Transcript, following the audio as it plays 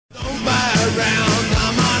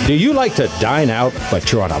Do you like to dine out,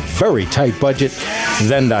 but you're on a very tight budget?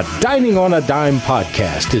 Then the Dining on a Dime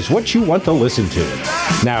podcast is what you want to listen to.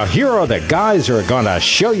 Now, here are the guys who are going to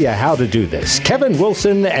show you how to do this. Kevin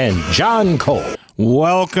Wilson and John Cole.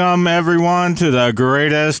 Welcome, everyone, to the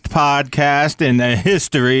greatest podcast in the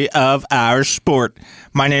history of our sport.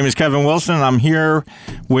 My name is Kevin Wilson. I'm here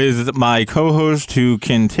with my co-host who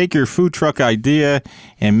can take your food truck idea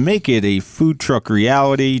and make it a food truck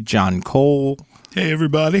reality, John Cole. Hey,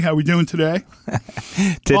 everybody. How we doing today?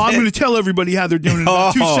 Well, I'm going to tell everybody how they're doing in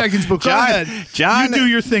about 2 seconds, but go ahead. John, you do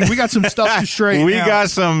your thing. We got some stuff to straighten out. We got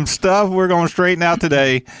some stuff we're going to straighten out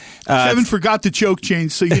today. Kevin forgot the choke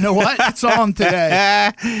change, so you know what? It's on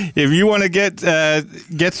today. If you want to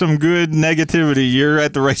get some good negativity, you're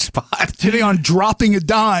at the right spot. Today on Dropping a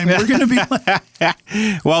Dime, we're going to be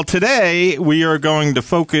like... Well, today we are going to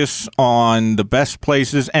focus on the best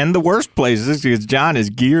places and the worst places because John is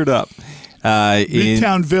geared up.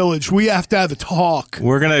 Midtown Village, we have to have a talk.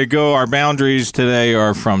 We're going to go, our boundaries today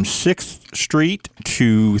are from 6th Street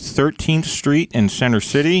to 13th Street in Center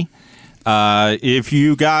City. If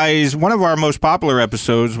you guys, one of our most popular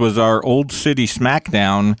episodes was our Old City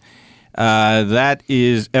Smackdown. That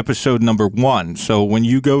is episode number 1. So when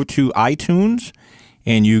you go to iTunes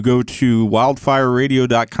and you go to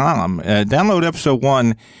wildfireradio.com, download episode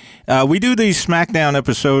 1. We do these Smackdown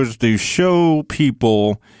episodes to show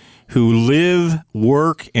people who live,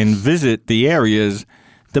 work, and visit the areas,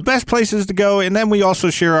 the best places to go, and then we also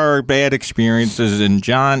share our bad experiences. And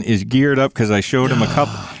John is geared up because I showed him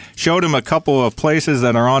a couple of places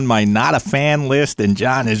that are on my not a fan list, and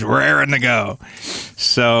John is raring to go.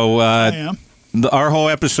 So our whole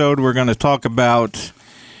episode, we're going to talk about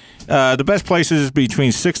the best places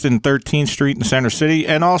between 6th and 13th Street in Center City,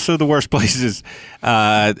 and also the worst places,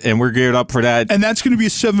 and we're geared up for that. And that's going to be a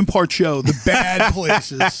 7-part show, the bad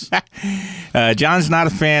places. John's not a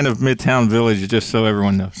fan of Midtown Village, just so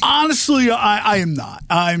everyone knows. Honestly, I am not.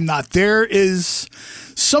 I'm not. There is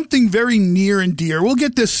something very near and dear. We'll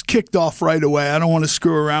get this kicked off right away. I don't want to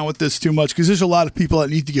screw around with this too much because there's a lot of people that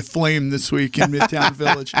need to get flamed this week in Midtown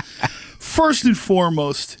Village. First and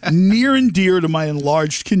foremost, near and dear to my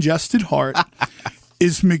enlarged, congested heart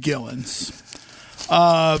is McGillin's.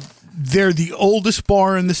 They're the oldest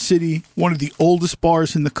bar in the city, one of the oldest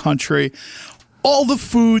bars in the country. All the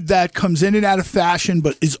food that comes in and out of fashion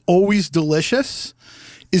but is always delicious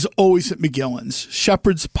is always at McGillin's.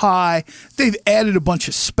 Shepherd's pie. They've added a bunch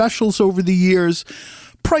of specials over the years.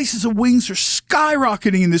 Prices of wings are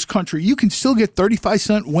skyrocketing in this country. You can still get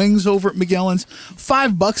 35-cent wings over at McGillin's.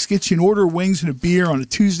 $5 gets you an order of wings and a beer on a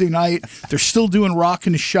Tuesday night. They're still doing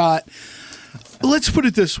rockin' a shot. Let's put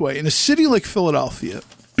it this way. In a city like Philadelphia,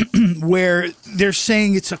 where they're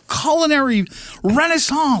saying it's a culinary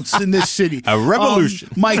renaissance in this city. A revolution.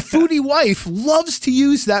 My foodie wife loves to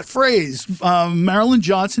use that phrase. Marilyn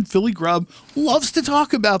Johnson, Philly Grub, loves to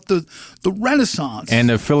talk about the renaissance. And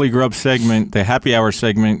the Philly Grub segment, the happy hour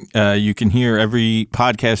segment, you can hear every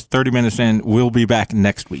podcast 30 minutes in. We'll be back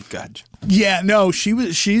next week, guys. Yeah, no, she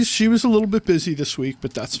was a little bit busy this week,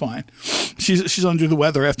 but that's fine. She's under the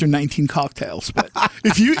weather after 19 cocktails. But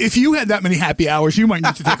if you had that many happy hours, you might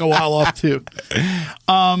need to take a while off too.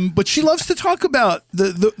 But she loves to talk about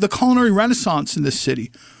the culinary renaissance in this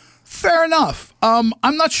city. Fair enough. I'm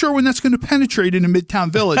not sure when that's going to penetrate into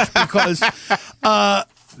Midtown Village because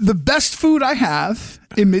the best food I have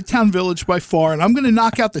in Midtown Village by far, and I'm going to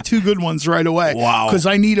knock out the 2 good ones right away. Wow. Because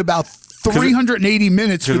I need about 380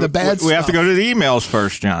 minutes for the bad stuff. We have to go to the emails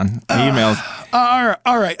first, John. Emails.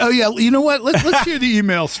 All right. Oh, yeah. You know what? Let's hear the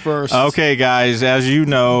emails first. Okay, guys. As you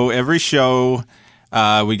know, every show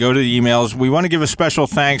we go to the emails. We want to give a special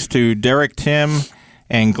thanks to Derek Tim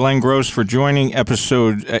and Glenn Gross for joining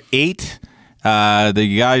episode 8.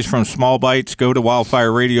 The guys from Small Bites, go to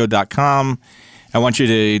wildfireradio.com. I want you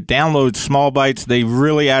to download Small Bites. They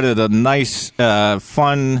really added a nice,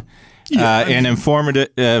 fun... and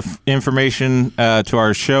informative information to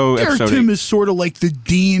our show. Derek Tim is sort of like the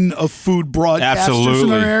dean of food broadcasters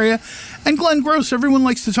in our area. And Glenn Gross, everyone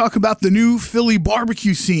likes to talk about the new Philly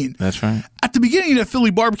barbecue scene. That's right. At the beginning of that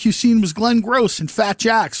Philly barbecue scene was Glenn Gross and Fat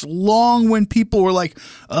Jack's, long when people were like,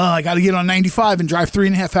 I got to get on 95 and drive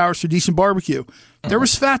 3.5 hours for decent barbecue. There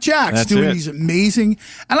was Fat Jack's doing these amazing,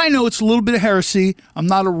 and I know it's a little bit of heresy. I'm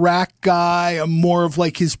not a rack guy. I'm more of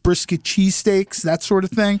like his brisket cheesesteaks, that sort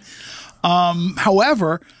of thing.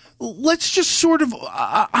 However, let's just sort of,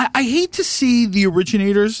 I hate to see the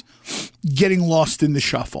originators getting lost in the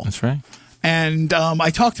shuffle. That's right. And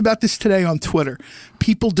I talked about this today on Twitter.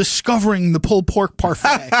 People discovering the pulled pork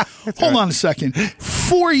parfait. Hold on a second.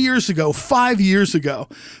 5 years ago,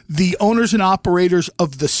 the owners and operators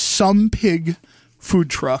of the Some Pig food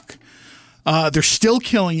truck. They're still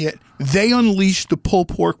killing it. They unleashed the pulled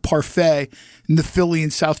pork parfait in the Philly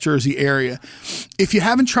and South Jersey area. If you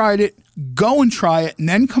haven't tried it, go and try it, and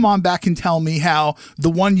then come on back and tell me how the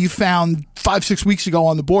one you found 5-6 weeks ago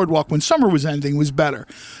on the boardwalk when summer was ending was better,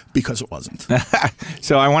 because it wasn't.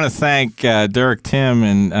 So I want to thank Derek Tim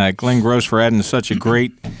and Glenn Gross for adding such a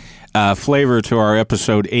great flavor to our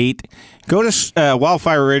episode 8. Go to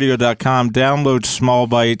wildfireradio.com, download Small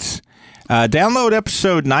Bites. Download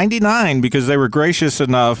episode 99 because they were gracious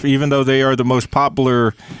enough, even though they are the most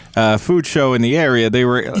popular food show in the area. They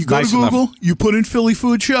were You go nice to Google, enough. You put in Philly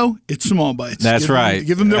Food Show, it's Small Bites. That's right.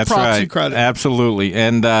 Give them their That's props right. and credit. Absolutely.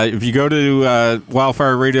 And if you go to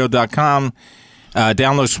wildfireradio.com,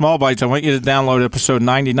 download Small Bites, I want you to download episode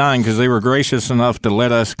 99 because they were gracious enough to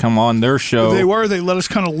let us come on their show. They were. They let us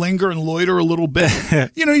kind of linger and loiter a little bit.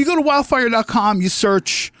 You go to wildfire.com, you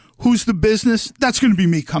search who's the business, that's going to be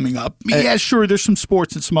me coming up. Yeah, sure, there's some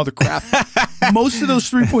sports and some other crap. Most of those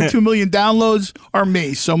 3.2 million downloads are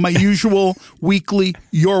me. So my usual weekly,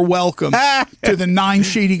 you're welcome to the 9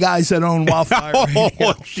 shady guys that own Wildfire Radio.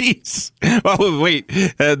 Oh, jeez. Oh, wait.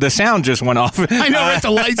 The sound just went off. I know, right?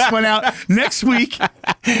 The lights went out. Next week.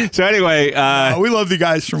 So anyway. We love the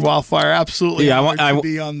guys from Wildfire. Absolutely. Yeah, I want to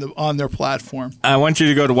be on their platform. I want you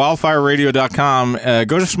to go to wildfireradio.com,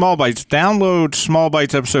 go to Small Bites, download Small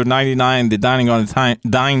Bites episode 99. The Dining on a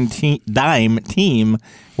Dime team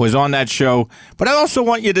was on that show. But I also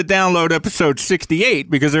want you to download episode 68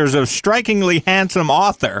 because there's a strikingly handsome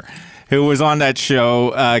author who was on that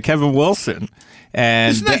show, Kevin Wilson.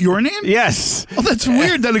 And isn't that your name? Yes. Oh, that's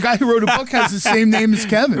weird that a guy who wrote a book has the same name as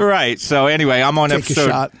Kevin. Right. So anyway, I'm on Take a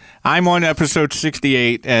shot. I'm on episode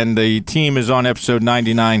 68, and the team is on episode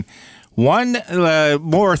 99. One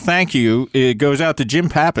more thank you. It goes out to Jim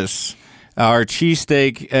Pappas, our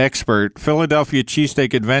cheesesteak expert, Philadelphia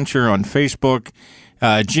Cheesesteak Adventure on Facebook.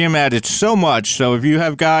 Jim added so much. So if you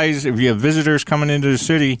have visitors coming into the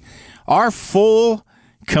city, our full,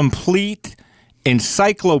 complete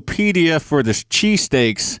encyclopedia for the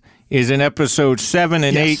cheesesteaks is in episode 7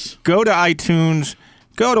 and 8. Go to iTunes,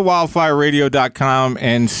 go to wildfireradio.com,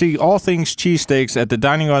 and see all things cheesesteaks at the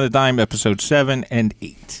Dining on a Dime episode 7 and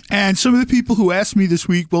 8. And some of the people who asked me this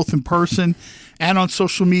week, both in person and on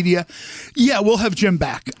social media, we'll have Jim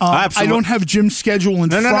back. I don't have Jim's schedule in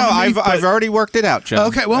front of me. I've already worked it out, John.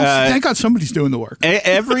 Okay, well, thank God somebody's doing the work.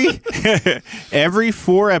 Every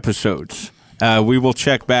 4 episodes, we will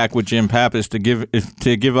check back with Jim Pappas to give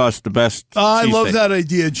us the best. I love that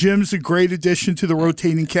idea. Jim's a great addition to the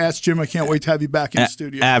rotating cast. Jim, I can't wait to have you back in the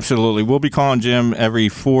studio. Absolutely. We'll be calling Jim every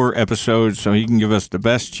 4 episodes so he can give us the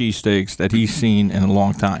best cheesesteaks that he's seen in a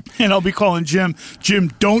long time. And I'll be calling Jim,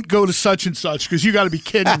 don't go to such and such because you got to be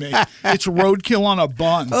kidding me. It's roadkill on a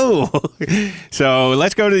bun. Oh, so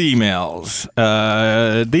let's go to the emails.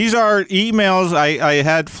 These are emails. I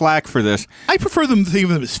had flack for this. I prefer them to think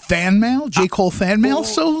of them as fan mail. Cole fan mail,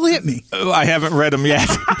 so hit me. I haven't read them yet.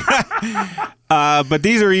 But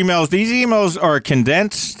these are emails. These emails are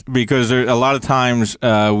condensed because a lot of times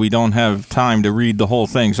we don't have time to read the whole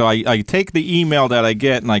thing. So I take the email that I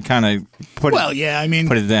get and I kind of put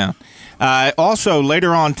it down. Also,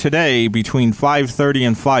 later on today, between 5:30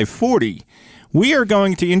 and 5:40, we are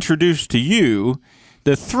going to introduce to you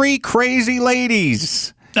the 3 crazy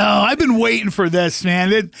ladies. Oh, I've been waiting for this,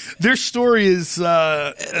 man. Their story is...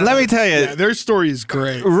 let me tell you. Their story is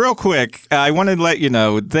great. Real quick, I wanted to let you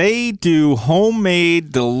know, they do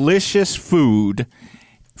homemade, delicious food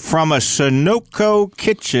from a Sunoco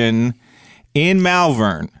kitchen in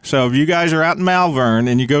Malvern. So if you guys are out in Malvern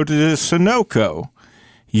and you go to the Sunoco,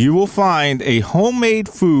 you will find a homemade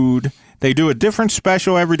food. They do a different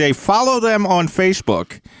special every day. Follow them on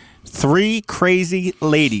Facebook. 3 crazy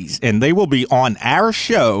ladies, and they will be on our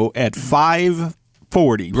show at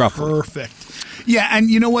 5:40 roughly. Perfect. Yeah,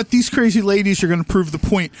 and you know what? These crazy ladies are going to prove the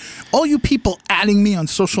point. All you people adding me on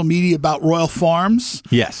social media about Royal Farms.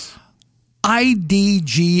 Yes.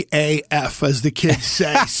 IDGAF, as the kids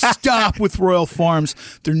say. Stop with Royal Farms.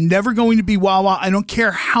 They're never going to be Wawa. I don't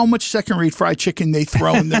care how much second-rate fried chicken they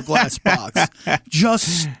throw in their glass box.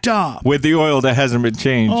 Just stop. With the oil that hasn't been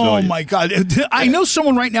changed. Oh, my God. I know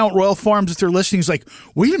someone right now at Royal Farms, if they're listening, is like,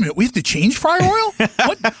 wait a minute, we have to change fryer oil?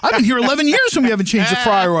 What? I've been here 11 years and we haven't changed the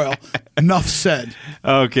fryer oil. Enough said.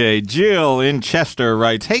 Okay, Jill in Chester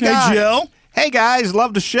writes, Hey, guys. Hey, Jill. Hey, guys,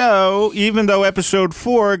 love the show, even though episode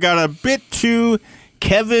 4 got a bit too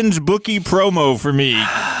Kevin's bookie promo for me.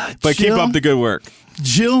 But Jill, keep up the good work.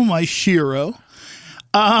 Jill, my Shiro,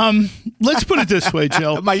 Let's put it this way,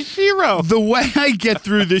 Jill. My hero. The way I get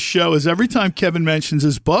through this show is every time Kevin mentions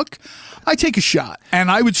his book, I take a shot.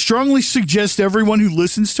 And I would strongly suggest everyone who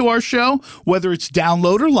listens to our show, whether it's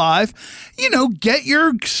download or live, get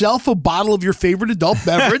yourself a bottle of your favorite adult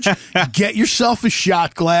beverage, get yourself a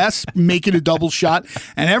shot glass, make it a double shot.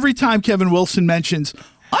 And every time Kevin Wilson mentions,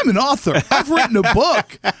 I'm an author, I've written a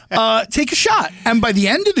book, take a shot. And by the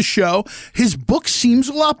end of the show, his book seems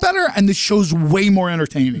a lot better and the show's way more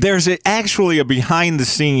entertaining. There's actually a behind the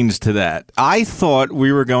scenes to that. I thought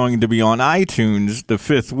we were going to be on iTunes the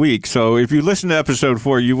 5th week. So if you listen to episode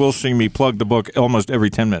 4, you will see me plug the book almost every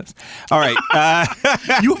 10 minutes. All right.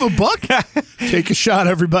 You have a book? Take a shot,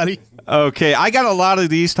 everybody. Okay, I got a lot of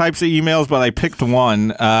these types of emails, but I picked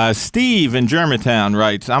one. Steve in Germantown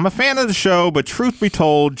writes, I'm a fan of the show, but truth be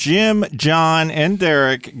told, Jim, John, and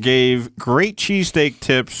Derek gave great cheesesteak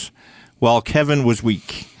tips while Kevin was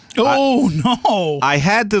weak. No. I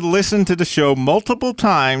had to listen to the show multiple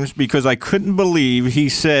times because I couldn't believe he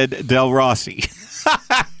said Del Rossi.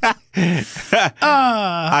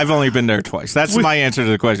 I've only been there twice. That's my answer to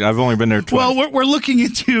the question. I've only been there twice. Well, we're looking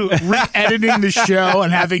into re-editing the show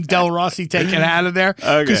and having Del Rossi taken out of there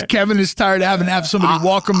because Kevin is tired of having to have somebody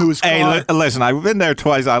walk him to his car. Hey, listen, I've been there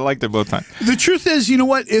twice. I liked it both times. The truth is, you know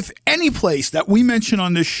what? If any place that we mention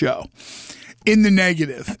on this show in the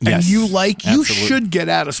negative and you absolutely. should get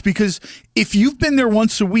at us, because if you've been there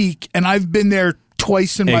once a week and I've been there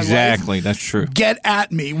twice in my life. Exactly, that's true. Get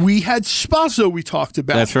at me. We had Spazo we talked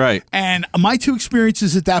about. That's right. And my two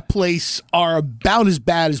experiences at that place are about as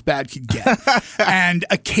bad could get. And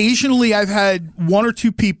occasionally I've had one or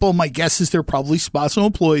two people, my guess is they're probably Spazo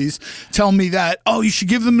employees, tell me that, you should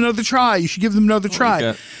give them another try. You should give them another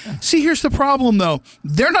try. See, here's the problem, though.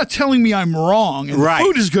 They're not telling me I'm wrong and the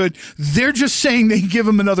food is good. They're just saying they can give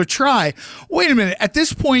them another try. Wait a minute. At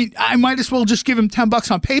this point, I might as well just give them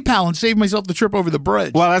 $10 on PayPal and save myself the trip over the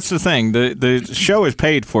bridge. Well, that's the thing. The show is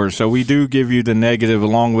paid for, so we do give you the negative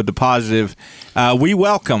along with the positive. We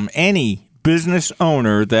welcome any business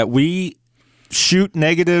owner that we shoot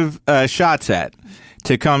negative shots at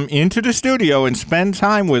to come into the studio and spend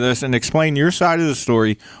time with us and explain your side of the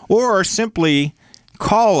story, or simply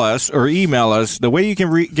call us or email us. The way you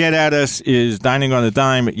can get at us is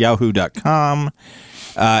diningonadime@yahoo.com,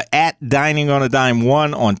 at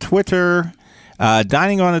diningonadime1 on Twitter,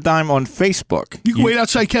 Dining on a Dime on Facebook. You can wait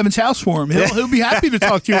outside Kevin's house for him. He'll be happy to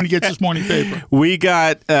talk to you when he gets his morning paper. We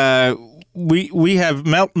got we have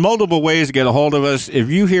multiple ways to get a hold of us. If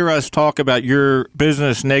you hear us talk about your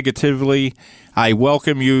business negatively, I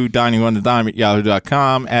welcome you.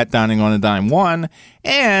 diningonadime@yahoo.com, at diningonadime1,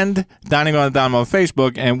 and Dining on a Dime on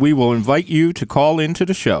Facebook, and we will invite you to call into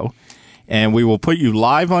the show. And we will put you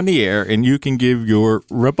live on the air, and you can give your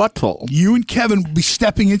rebuttal. You and Kevin will be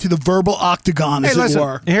stepping into the verbal octagon, as it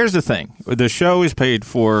were. Here's the thing. The show is paid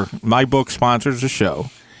for. My book sponsors the show.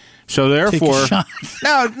 So therefore... Take a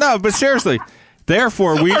shot. No, but seriously.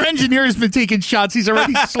 Therefore, our engineer has been taking shots. He's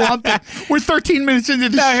already slumping. We're 13 minutes into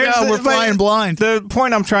the show. We're flying blind. The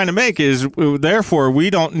point I'm trying to make is, therefore,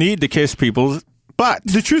 we don't need to kiss people's But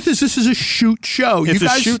the truth is, this is a shoot show. It's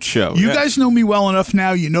a shoot show. You guys know me well enough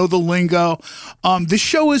now. You know the lingo. This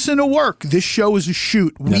show isn't a work. This show is a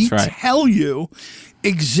shoot. We tell you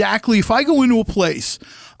exactly. If I go into a place,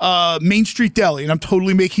 Main Street Deli, and I'm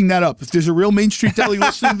totally making that up. If there's a real Main Street Deli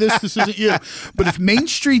listening to this isn't you. But if Main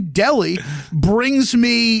Street Deli brings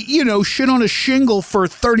me, shit on a shingle for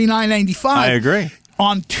 $39.95, I agree.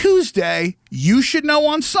 On Tuesday, you should know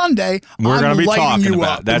on Sunday, we're going to be talking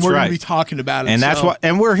about it. That's right. We're going to be talking about it. And that's why,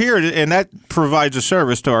 and we're here, and that provides a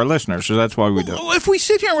service to our listeners. So that's why we do it. If we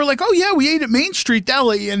sit here and we're like, oh yeah, we ate at Main Street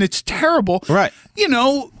Deli and it's terrible, right?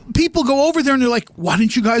 People go over there and they're like, why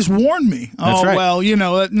didn't you guys warn me? That's right. Well,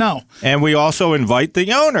 no. And we also invite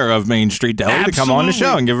the owner of Main Street Deli to come on the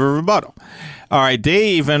show and give a rebuttal. All right,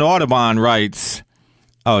 Dave in Audubon writes.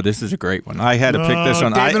 Oh, this is a great one. I had to pick this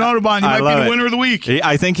one. David Audubon, you might be the winner of the week.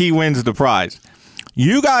 I think he wins the prize.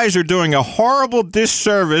 You guys are doing a horrible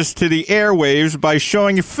disservice to the airwaves by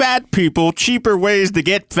showing fat people cheaper ways to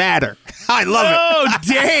get fatter. I love it. Oh,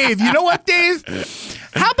 Dave. You know what, Dave?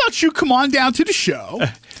 How about you come on down to the show?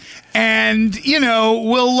 And,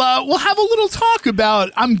 we'll have a little talk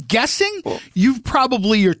about, I'm guessing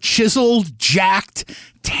you're chiseled, jacked,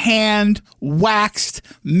 tanned, waxed,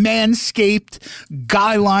 manscaped,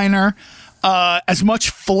 guy liner, as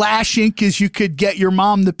much flash ink as you could get your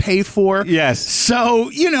mom to pay for. Yes. So,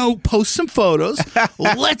 post some photos.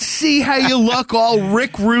 Let's see how you look all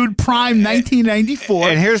Rick Rude Prime 1994.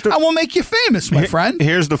 And we'll make you famous, my friend.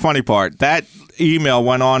 Here's the funny part. That email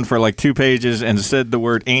went on for like 2 pages and said the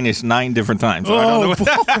word anus 9 different times. So I don't know what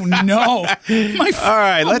no. All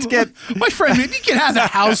right, let's get... My friend, maybe you get out of the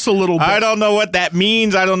house a little bit. I don't know what that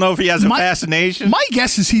means. I don't know if he has a fascination. My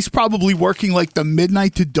guess is he's probably working like the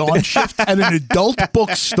midnight to dawn shift at an adult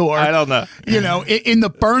bookstore. I don't know. You know, in the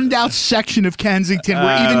burned out section of Kensington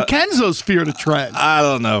where even Kenzo's fear to tread. I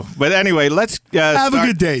don't know. But anyway, let's have a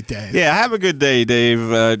good day, Dave. Yeah, have a good day, Dave.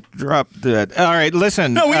 Drop that. All right,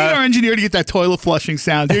 listen. No, we need our engineer to get that toilet flushing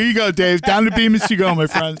sound. Here you go, Dave. Down to Bemis you go, my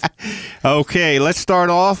friend. Okay, let's start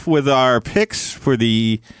off with our picks for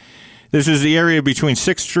the... This is the area between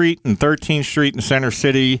 6th Street and 13th Street in Center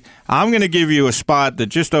City. I'm going to give you a spot that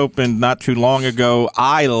just opened not too long ago.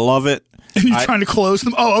 I love it. And you're trying to close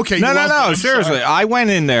them? Oh, okay. No. Seriously. Sorry. I went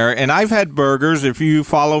in there, and I've had burgers. If you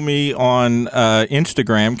follow me on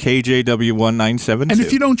Instagram, KJW1972. And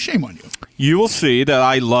if you don't, shame on you. You will see that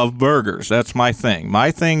I love burgers. That's my thing.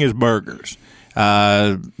 My thing is burgers.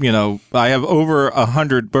 I have over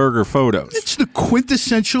 100 burger photos. It's the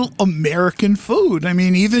quintessential American food. I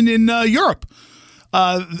mean, even in Europe,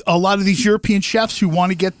 a lot of these European chefs who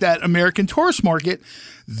want to get that American tourist market,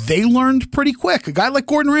 they learned pretty quick. A guy like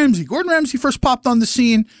Gordon Ramsay. Gordon Ramsay first popped on the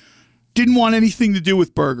scene, didn't want anything to do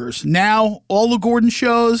with burgers. Now, all the Gordon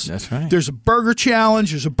shows, that's right. There's a burger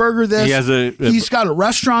challenge, there's a burger this. He's got a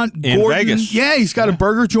restaurant in Gordon, Vegas. Yeah, he's got a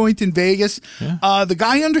burger joint in Vegas. Yeah. The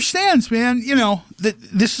guy understands, man, that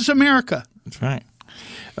this is America. That's right.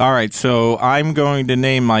 All right, so I'm going to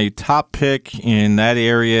name my top pick in that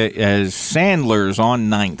area as Sandler's on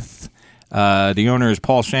 9th. The owner is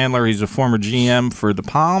Paul Sandler. He's a former GM for the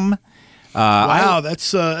Palm. Wow, that's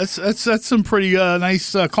some pretty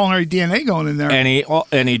nice culinary DNA going in there.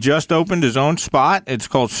 And he just opened his own spot. It's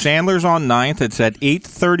called Sandler's on 9th. It's at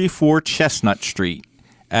 834 Chestnut Street.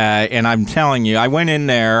 And I'm telling you, I went in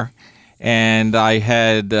there and I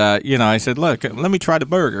had, I said, look, let me try the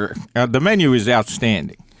burger. The menu is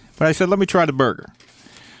outstanding. But I said, let me try the burger.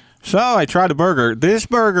 So I tried the burger. This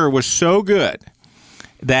burger was so good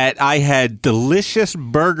that I had delicious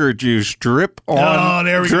burger juice drip on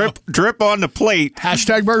drip on the plate.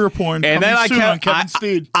 Hashtag burger porn. And then I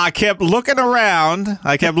kept looking around.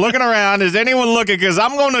 Is anyone looking? Because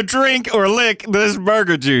I'm going to drink or lick this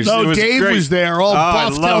burger juice. No, Dave was there, all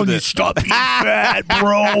buff, telling you, stop eating fat,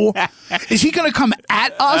 bro. Is he going to come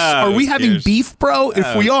at us? Are we having beef, bro?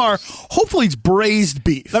 If we are, hopefully it's braised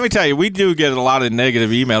beef. Let me tell you, we do get a lot of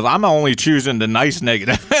negative emails. I'm only choosing the nice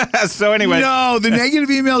negative. So anyway. No, the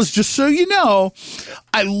negative emails, just so you know,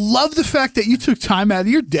 I love the fact that you took time out of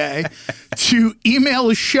your day to email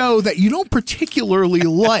a show that you don't particularly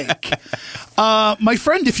like. My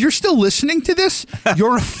friend, if you're still listening to this,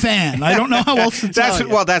 you're a fan. I don't know how else to tell you.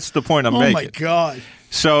 Well, that's the point I'm making. Oh, my God.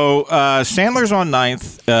 So Sandler's on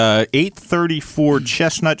 9th, 834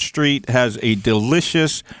 Chestnut Street has a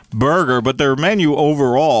delicious burger, but their menu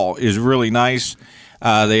overall is really nice.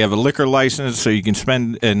 They have a liquor license, so you can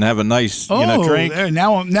spend and have a nice drink.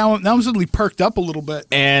 Now I'm suddenly perked up a little bit.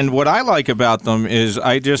 And what I like about them is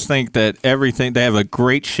I just think that everything, they have a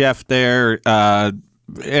great chef there.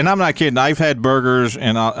 And I'm not kidding. I've had burgers,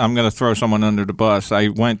 and I'm going to throw someone under the bus. I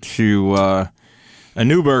went to a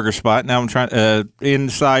new burger spot. Now I'm trying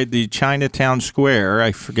inside the Chinatown Square.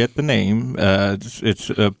 I forget the name. It's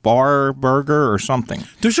a Bar Burger or something.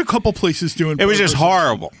 There's a couple places doing burgers. It was just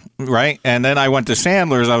horrible, right? And then I went to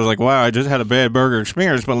Sandler's. I was like, wow, I just had a bad burger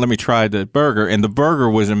experience, but let me try the burger. And the burger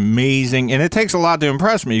was amazing. And it takes a lot to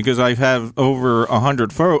impress me because I have over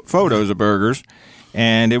 100 photos of burgers,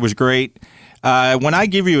 and it was great. When I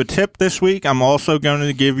give you a tip this week, I'm also going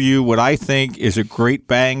to give you what I think is a great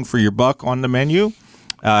bang for your buck on the menu.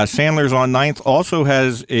 Sandler's on 9th also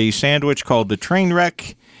has a sandwich called the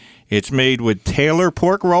Trainwreck. It's made with Taylor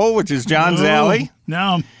pork roll, which is John's alley.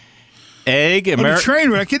 No. Egg. The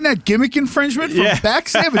Trainwreck, isn't that gimmick infringement from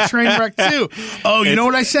Beck's? They have a Trainwreck, too. Oh, you know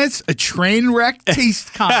what I sense? A Trainwreck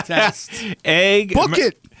taste contest. Egg. Book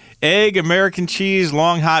it. Egg, American cheese,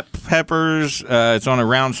 long hot peppers. It's on a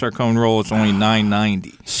round Sarcone roll. It's only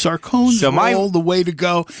 $9.90. Sarcone's roll, the way to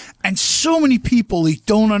go. And so many people, they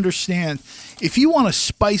don't understand. If you want to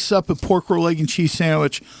spice up a pork roll, egg, and cheese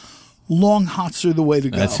sandwich, long hots are the way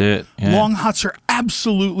to go. That's it. Yeah. Long hots are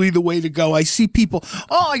absolutely the way to go. I see people,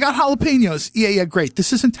 I got jalapenos. Yeah, great.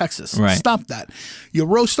 This isn't Texas. Right. Stop that. You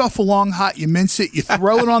roast off a long hot, you mince it, you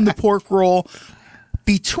throw it on the pork roll.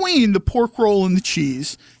 Between the pork roll and the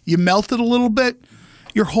cheese, you melt it a little bit.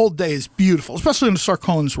 Your whole day is beautiful, especially in the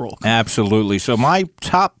Sarcone's roll. Absolutely. So my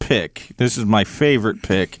top pick, this is my favorite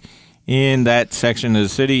pick in that section of the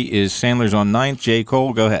city, is Sandler's on 9th. J.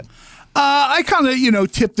 Cole, go ahead. I kind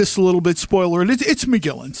of, tipped this a little bit, spoiler. It's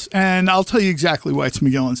McGillin's, and I'll tell you exactly why it's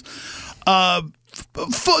McGillin's.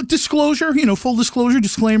 Full disclosure,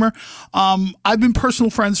 disclaimer. I've been personal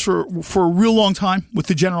friends for a real long time with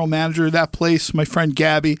the general manager of that place, my friend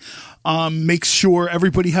Gabby. Makes sure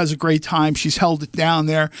everybody has a great time. She's held it down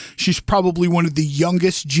there. She's probably one of the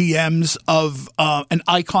youngest GMs of an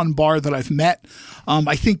icon bar that I've met.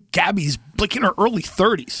 I think Gabby's like in her early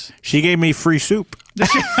 30s. She gave me free soup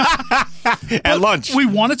at lunch. We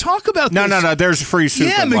want to talk about this. No. There's free soup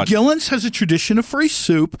Yeah, at lunch. McGillen's has a tradition of free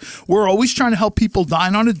soup. We're always trying to help people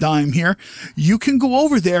dine on a dime here. You can go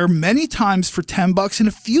over there many times for $10. In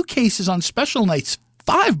a few cases on special nights,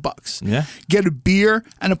 $5. Yeah. Get a beer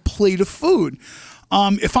and a plate of food.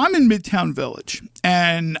 If I'm in Midtown Village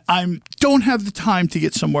and I don't have the time to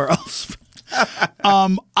get somewhere else,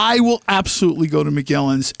 I will absolutely go to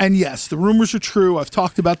McGillen's. And yes, the rumors are true. I've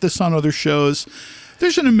talked about this on other shows.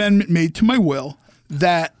 There's an amendment made to my will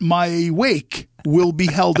that my wake will be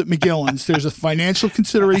held at McGillen's. There's a financial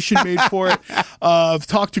consideration made for it. I've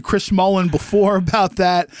talked to Chris Mullen before about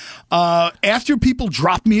that. After people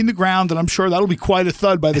drop me in the ground, and I'm sure that'll be quite a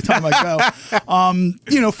thud by the time I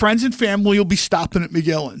go, friends and family will be stopping at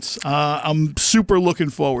McGillen's. I'm super looking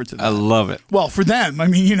forward to that. I love it. Well, for them, I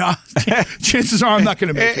mean, chances are I'm not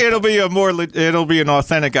going to make it. It'll be an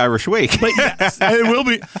authentic Irish wake. But yes, it will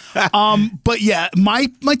be. But yeah, my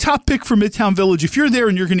top pick for Midtown Village, if you're there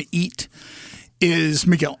and you're going to eat, is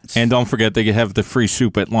McGillen's. And don't forget they have the free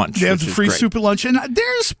soup at lunch. They have the free soup at lunch. And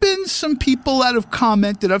there's been some people that have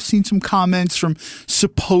commented. I've seen some comments from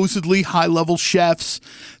supposedly high-level chefs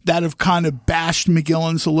that have kind of bashed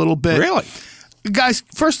McGillen's a little bit. Really? Guys,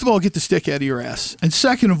 first of all, get the stick out of your ass. And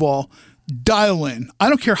second of all, dial in. I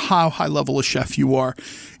don't care how high-level a chef you are.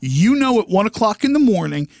 At 1 o'clock in the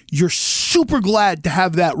morning, you're super glad to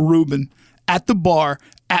have that Reuben at the bar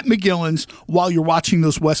at McGillen's while you're watching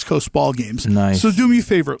those West Coast ball games. Nice. So do me a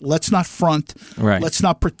favor. Let's not front. Right. Let's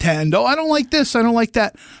not pretend, I don't like this, I don't like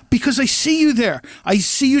that. Because I see you there. I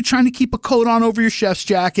see you trying to keep a coat on over your chef's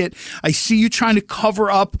jacket. I see you trying to cover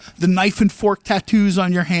up the knife and fork tattoos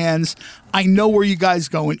on your hands. I know where you guys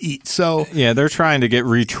go and eat. So yeah, they're trying to get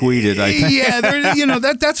retweeted, I think. Yeah,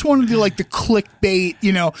 that's one of the the clickbait,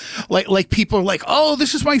 like people are like, "Oh,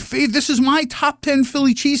 this is my favorite. This is my top 10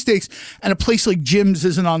 Philly cheesesteaks," and a place like Jim's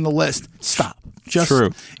isn't on the list. Stop.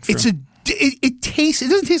 True. It's it tastes. It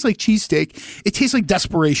doesn't taste like cheesesteak. It tastes like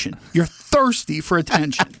desperation. You're thirsty for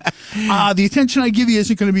attention. The attention I give you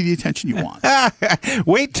isn't going to be the attention you want.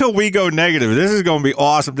 Wait till we go negative. This is going to be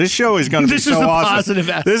awesome. This show is going to be so awesome. This is the positive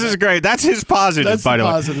aspect. This is great. That's his positive, That's by the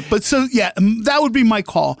positive. way. But so yeah, that would be my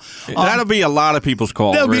call. That'll be a lot of people's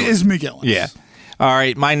call. Is McGillen's. Yeah. All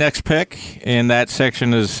right, my next pick in that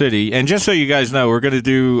section of the city, and just so you guys know, we're going to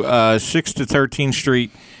do 6th to 13th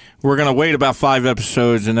Street. We're going to wait about 5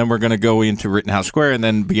 episodes, and then we're going to go into Rittenhouse Square and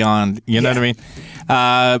then beyond. You know what I mean?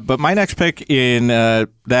 But my next pick in that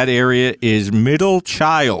area is Middle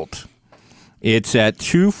Child. It's at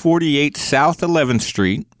 248 South 11th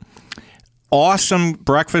Street. Awesome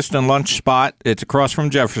breakfast and lunch spot. It's across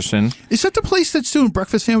from Jefferson. Is that the place that's doing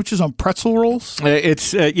breakfast sandwiches on pretzel rolls?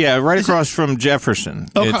 It's right across from Jefferson.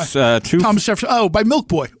 Okay. It's Thomas Jefferson. Oh, by Milk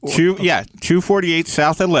Boy. 248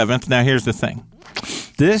 South 11th. Now here's the thing.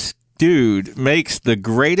 This dude makes the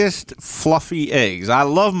greatest fluffy eggs. I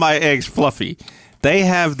love my eggs fluffy. They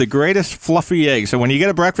have the greatest fluffy eggs. So when you get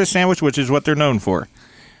a breakfast sandwich, which is what they're known for,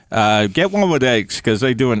 get one with eggs because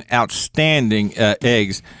they do an outstanding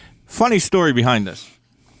eggs. Funny story behind this.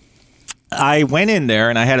 I went in there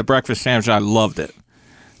and I had a breakfast sandwich. I loved it.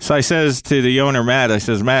 So I says to the owner, Matt,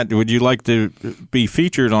 Matt, would you like to be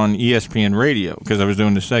featured on ESPN Radio? Because I was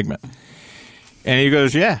doing this segment. And he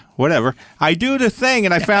goes, yeah, whatever. I do the thing,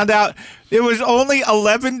 and I found out it was only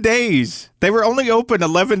 11 days. They were only open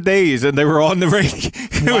 11 days, and they were on the radio.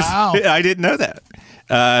 Wow. I didn't know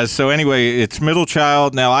that. So anyway, it's Middle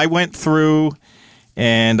Child. Now, I went through,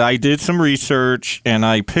 and I did some research, and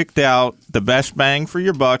I picked out the best bang for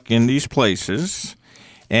your buck in these places.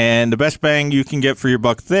 And the best bang you can get for your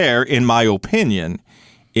buck there, in my opinion,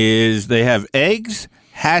 is they have eggs,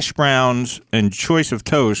 hash browns, and choice of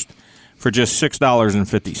toast for just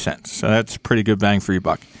 $6.50. So that's a pretty good bang for your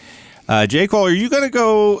buck. J. Cole, are you going to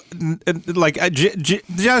go,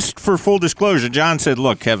 just for full disclosure, John said,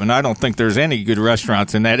 look, Kevin, I don't think there's any good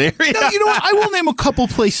restaurants in that area. No, you know what? I will name a couple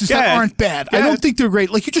places that aren't bad. I don't think they're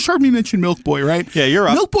great. Like you just heard me mention Milk Boy, right? Yeah, you're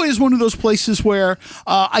up. Milk Boy is one of those places where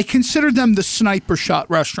I consider them the sniper shot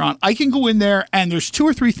restaurant. I can go in there and there's 2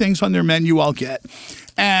 or 3 things on their menu I'll get.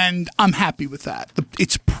 And I'm happy with that.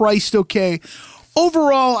 It's priced okay.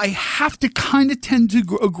 Overall, I have to kind of tend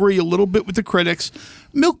to agree a little bit with the critics.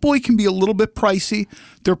 Milk Boy can be a little bit pricey.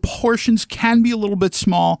 Their portions can be a little bit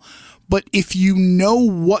small. But if you know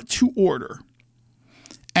what to order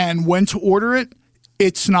and when to order it,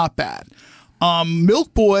 it's not bad.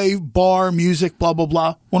 Milk Boy, bar, music, blah, blah,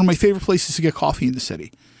 blah. One of my favorite places to get coffee in the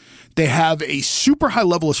city. They have a super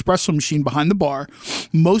high-level espresso machine behind the bar.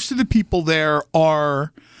 Most of the people there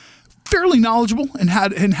are fairly knowledgeable in how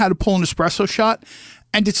to pull an espresso shot.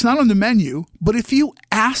 And it's not on the menu, but if you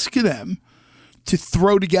ask them to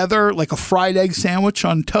throw together like a fried egg sandwich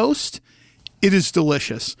on toast, it is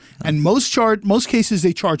delicious. And most cases,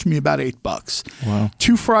 they charge me about $8. Wow.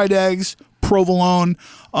 2 fried eggs, provolone.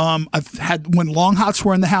 I've had, when long hots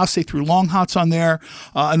were in the house, they threw long hots on there.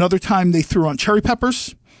 Another time they threw on cherry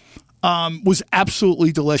peppers. Was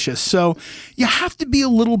absolutely delicious. So you have to be a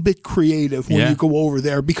little bit creative when you go over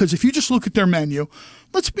there, because if you just look at their menu,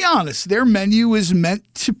 let's be honest, their menu is meant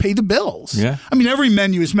to pay the bills. Yeah. I mean, every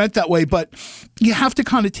menu is meant that way, but you have to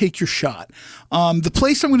kind of take your shot. The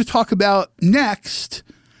place I'm going to talk about next,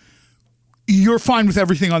 you're fine with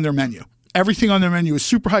everything on their menu. Everything on their menu is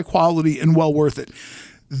super high quality and well worth it.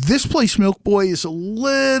 This place, Milk Boy, is a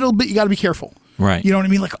little bit, you got to be careful. Right. You know what I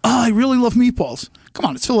mean? Like, I really love meatballs. Come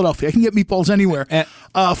on, it's Philadelphia. I can get meatballs anywhere. 4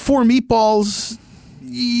 meatballs,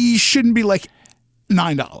 you shouldn't be like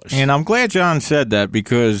 $9. And I'm glad John said that,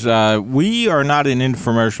 because we are not an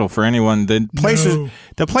infomercial for anyone. The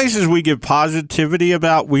places we give positivity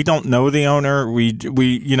about, we don't know the owner. We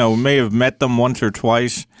may have met them once or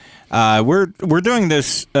twice. We're doing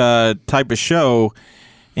this type of show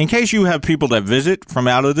in case you have people that visit from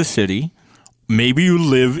out of the city. Maybe you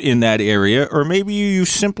live in that area, or maybe you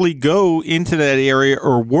simply go into that area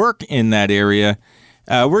or work in that area.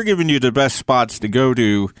 We're giving you the best spots to go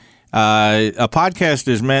to. A podcast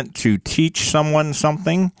is meant to teach someone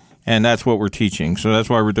something, and that's what we're teaching. So that's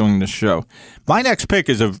why we're doing this show. My next pick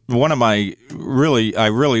is one of my I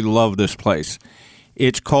really love this place.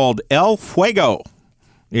 It's called El Fuego.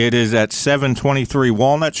 It is at 723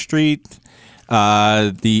 Walnut Street.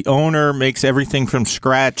 The owner makes everything from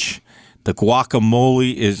scratch. The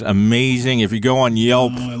guacamole is amazing. If you go on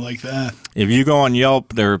Yelp, I like that. If you go on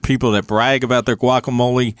Yelp, there are people that brag about their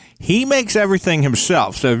guacamole. He makes everything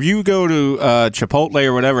himself. So if you go to Chipotle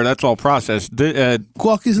or whatever, that's all processed.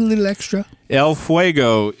 Guac is a little extra. El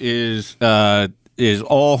Fuego is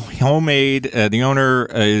all homemade. The owner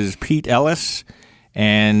is Pete Ellis,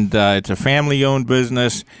 and it's a family-owned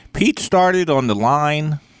business. Pete started on the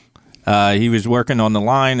line. He was working on the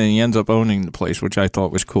line, and he ends up owning the place, which I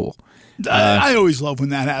thought was cool. I always love when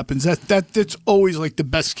that happens. That's always like the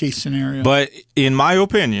best case scenario. But in my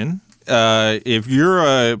opinion, if you're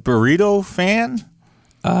a burrito fan,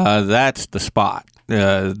 that's the spot.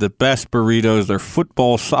 The best burritos, they're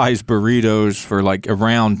football-sized burritos for like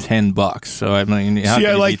around $10. So I mean, how see, can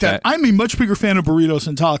I you like beat that. I'm a much bigger fan of burritos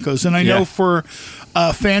and tacos, and I know for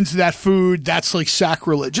fans of that food, that's like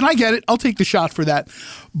sacrilege. And I get it. I'll take the shot for that.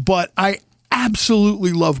 But I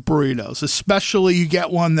absolutely love burritos, especially you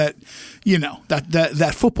get one that,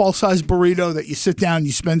 that football-sized burrito that you sit down,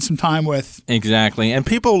 you spend some time with. Exactly. And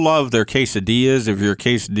people love their quesadillas if you're a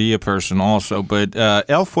quesadilla person also. But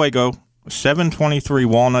El Fuego, 723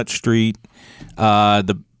 Walnut Street,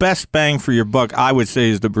 the best bang for your buck, I would say,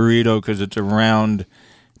 is the burrito, because it's around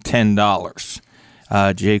 $10.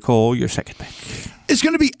 J. Cole, your second pick. It's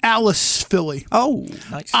going to be Alice Philly. Oh,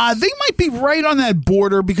 nice. They might be right on that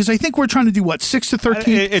border, because I think we're trying to do, 6 to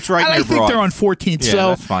 13? It's right near I think they're on 14th. Yeah, so,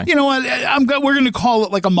 that's fine. You know what? We're going to call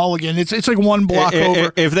it like a mulligan. It's like one block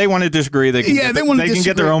over. If they want to disagree, they can get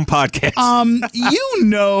their own podcast.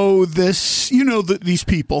 These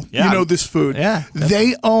people. Yeah. You know this food. Yeah,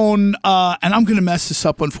 they own, and I'm going to mess this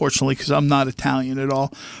up, unfortunately, because I'm not Italian at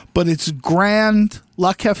all, but it's Grand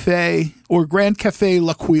Cafe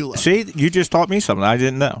L'Aquila. See, you just taught me something I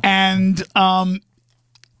didn't know. And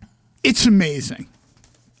it's amazing.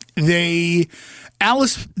 They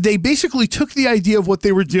basically took the idea of what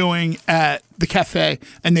they were doing at the cafe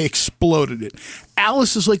and they exploded it.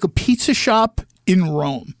 Alice is like a pizza shop in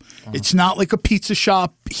Rome. It's not like a pizza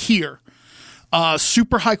shop here.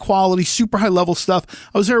 Super high quality, super high level stuff.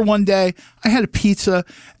 I was there one day. I had a pizza,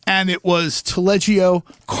 and it was taleggio,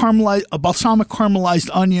 balsamic caramelized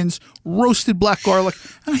onions, roasted black garlic,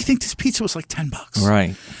 and I think this pizza was like $10.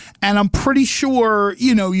 Right. And I'm pretty sure,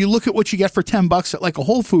 you look at what you get for $10 at like a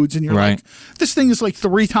Whole Foods, and you're like, this thing is like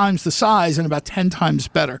 3 times the size and about 10 times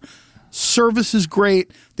better. Service is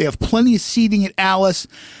great. They have plenty of seating at Alice.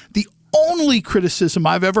 The only criticism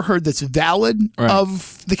I've ever heard that's valid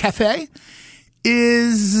of the cafe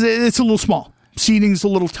is it's a little small. Seating's a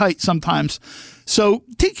little tight sometimes. So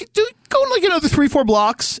go like another 3-4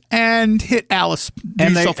 blocks and hit Alice. Do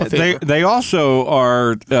And yourself a favor. they also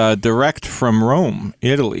are direct from Rome,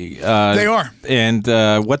 Italy. They are. And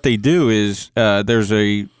what they do is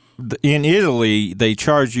in Italy, they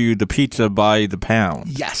charge you the pizza by the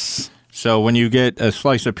pound. Yes. So when you get a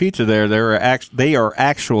slice of pizza there, they are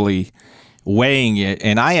actually weighing it.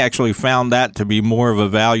 And I actually found that to be more of a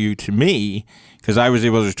value to me because I was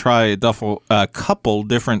able to try a couple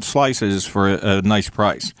different slices for a nice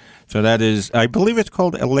price. So that is, I believe it's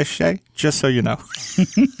called Elisce, just so you know.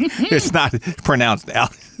 It's not pronounced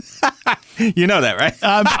out. You know that, right?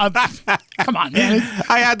 Come on, man.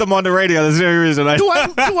 I had them on the radio. That's the only reason Do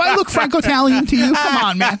I look Franco-Italian to you? Come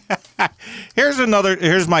on, man.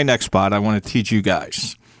 Here's my next spot I want to teach you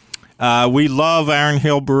guys. We love Iron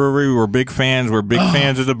Hill Brewery. We're big fans. We're big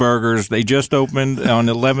fans of the burgers. They just opened on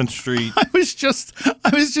 11th Street. I was just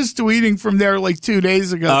tweeting from there like 2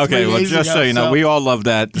 days ago. Okay, well, just so you know, we all love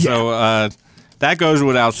that. Yeah. So that goes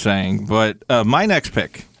without saying. But my next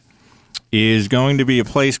pick is going to be a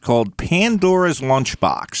place called Pandora's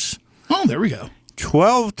Lunchbox. Oh, there we go.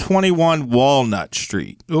 1221 Walnut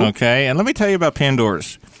Street. Ooh. Okay, and let me tell you about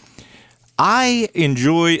Pandora's. I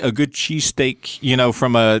enjoy a good cheesesteak,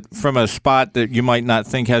 from a spot that you might not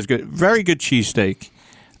think has very good cheesesteak.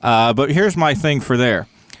 But here's my thing for there.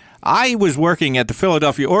 I was working at the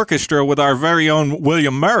Philadelphia Orchestra with our very own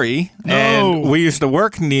William Murray, and we used to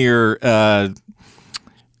work near Pandora's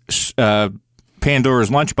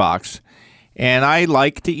Lunchbox. And I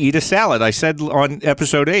like to eat a salad. I said on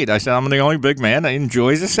episode 8, I said I'm the only big man that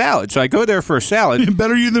enjoys a salad. So I go there for a salad.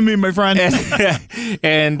 Better you than me, my friend.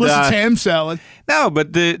 And Unless it's ham salad. No,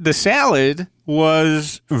 but the salad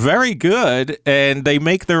was very good, and they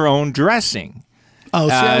make their own dressing. Oh,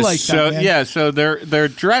 see, I like that, man. Yeah, so their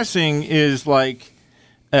dressing is like,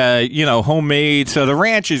 homemade. So the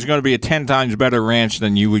ranch is going to be a 10 times better ranch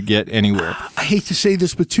than you would get anywhere. I hate to say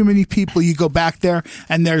this, but too many people, you go back there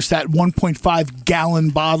and there's that 1.5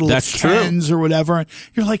 gallon bottle That's of true. Ken's or whatever. And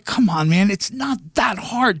you're like, come on, man. It's not that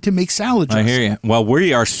hard to make salad dressing. I hear you. Well,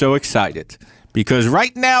 we are so excited because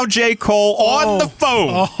right now, J. Cole on the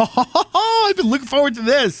phone I've been looking forward to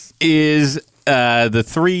this. is the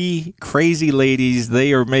 3 crazy ladies.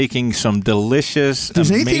 They are making some delicious. If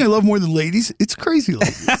there's anything I love more than ladies, it's crazy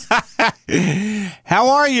ladies. How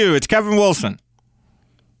are you? It's Kevin Wilson.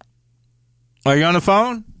 Are you on the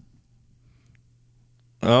phone?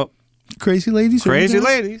 Oh, Crazy ladies? crazy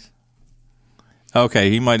ladies.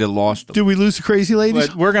 Okay, he might have lost them. Did we lose the crazy ladies?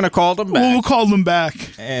 But we're going to call them back. Well, we'll call them back.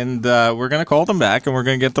 And we're going to call them back, and we're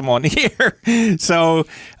going to get them on the air. So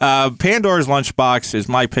Pandora's Lunchbox is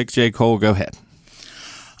my pick. J. Cole, go ahead.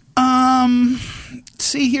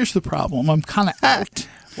 See, here's the problem. I'm kind of out.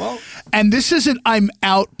 Well, And this isn't I'm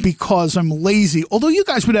out because I'm lazy, although you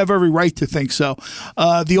guys would have every right to think so.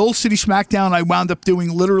 The old City Smackdown I wound up doing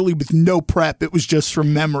literally with no prep. It was just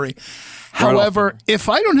from memory. However, if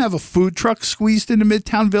I don't have a food truck squeezed into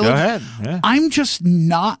Midtown Village, go ahead. Yeah. I'm just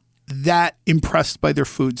not that impressed by their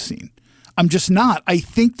food scene. I'm just not. I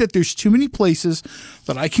think that there's too many places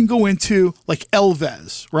that I can go into, like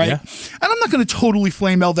Elvez, right? Yeah. And I'm not going to totally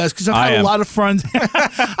flame Elvez because I've had a lot of friends. I've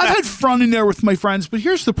had fun in there with my friends, but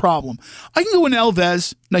here's the problem. I can go in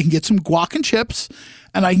Elvez and I can get some guac and chips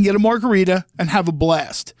and I can get a margarita and have a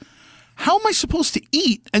blast. How am I supposed to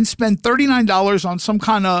eat and spend $39 on some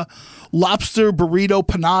kind of lobster burrito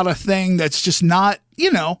panada thing that's just not,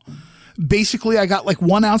 basically I got like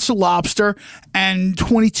 1 ounce of lobster and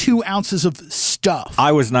 22 ounces of stuff.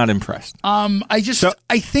 I was not impressed. I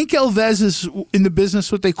think Elvez is in the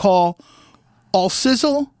business what they call all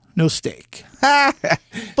sizzle, no steak.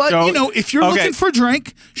 But, if you're looking for a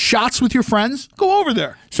drink, shots with your friends, go over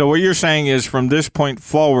there. So what you're saying is from this point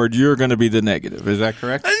forward, you're going to be the negative. Is that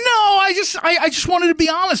correct? No, I just wanted to be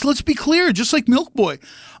honest. Let's be clear. Just like Milk Boy.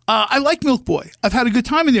 I like Milk Boy. I've had a good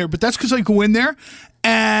time in there, but that's because I go in there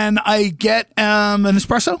and I get an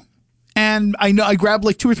espresso. And I grab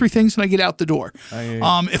like 2 or 3 things and I get out the door.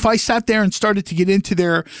 If I sat there and started to get into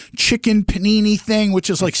their chicken panini thing, which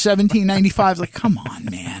is like $17.95, like, come on,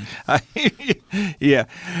 man. Yeah.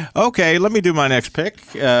 Okay, let me do my next pick.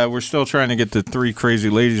 We're still trying to get the 3 crazy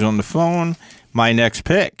ladies on the phone. My next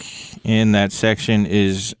pick in that section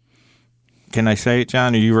is, can I say it,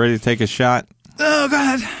 John? Are you ready to take a shot? Oh, go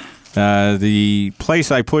ahead. The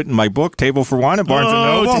place I put in my book, Table for One at Barnes &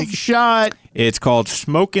 Noble. Take a shot. It's called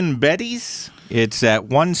Smokin' Betty's. It's at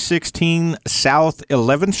 116 South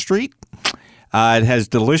 11th Street. It has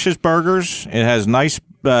delicious burgers. It has nice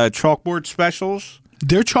chalkboard specials.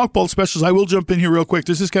 Their chalkball specials, I will jump in here real quick.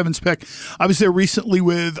 This is Kevin's pick. I was there recently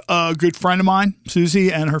with a good friend of mine,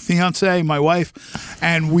 Susie, and her fiance, my wife,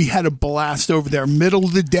 and we had a blast over there. Middle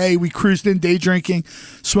of the day, we cruised in, day drinking,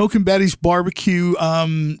 Smoking Betty's barbecue.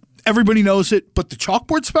 Everybody knows it, but the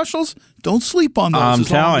chalkboard specials, don't sleep on those. I'm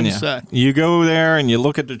telling you. You go there and you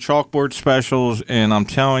look at the chalkboard specials, and I'm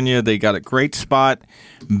telling you, they got a great spot.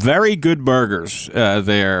 Very good burgers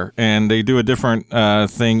there, and they do a different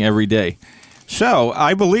thing every day. So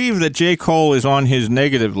I believe that J. Cole is on his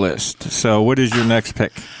negative list. So what is your next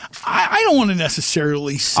pick? I don't want to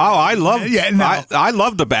necessarily say. Oh, I love no. I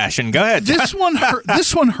love the bashing. Go ahead. This one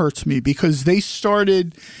hurts me because they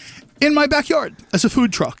started in my backyard as a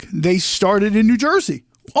food truck. They started in New Jersey,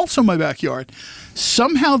 also my backyard.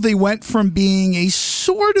 Somehow they went from being a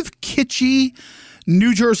sort of kitschy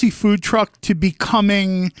New Jersey food truck to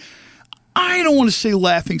becoming, I don't want to say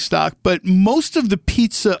laughingstock, but most of the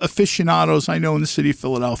pizza aficionados I know in the city of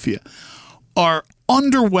Philadelphia are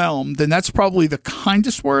underwhelmed, and that's probably the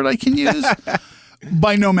kindest word I can use,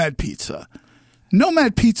 by Nomad Pizza.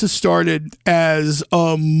 Nomad Pizza started as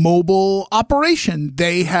a mobile operation.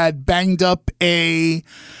 They had banged up a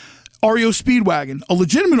REO Speedwagon, a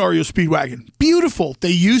legitimate REO Speedwagon. Beautiful.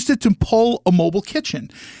 They used it to pull a mobile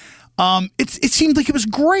kitchen. It seemed like it was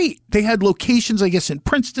great. They had locations, I guess, in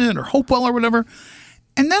Princeton or Hopewell or whatever.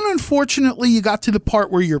 And then, unfortunately, you got to the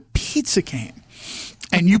part where your pizza came.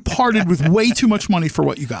 And you parted with way too much money for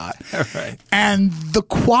what you got. Right. And the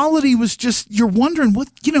quality was just, you're wondering,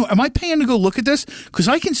 am I paying to go look at this? Because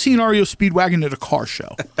I can see an REO Speedwagon at a car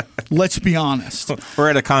show. Let's be honest. Or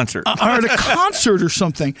at a concert. Or at a concert or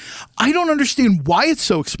something. I don't understand why it's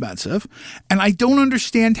so expensive. And I don't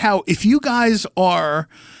understand how, if you guys are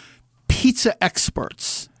pizza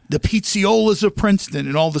experts, the Pizziolas of Princeton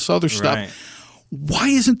and all this other stuff, right, why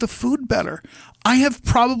isn't the food better? I have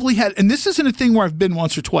probably had, and this isn't a thing where I've been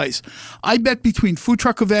once or twice. I bet between food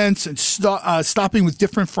truck events and stopping with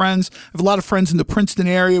different friends, I have a lot of friends in the Princeton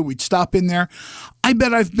area. We'd stop in there. I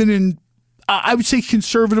bet I've been in, I would say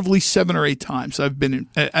conservatively 7 or 8 times I've been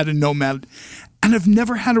at a Nomad, and I've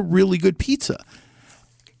never had a really good pizza.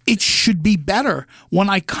 It should be better. When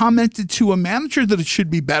I commented to a manager that it should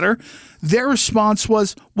be better, their response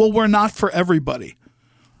was, well, we're not for everybody.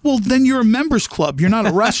 Well, then you're a members club. You're not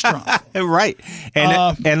a restaurant. Right.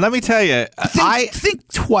 And let me tell you,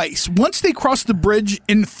 think twice. Once they crossed the bridge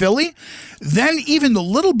in Philly, then even the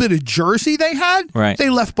little bit of Jersey they had, right, they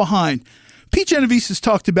left behind. Pete Genovese has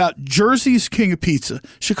talked about Jersey is king of pizza.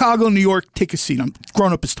 Chicago, New York, take a seat. I'm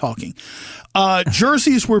grown up is talking.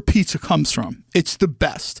 Jersey is where pizza comes from. It's the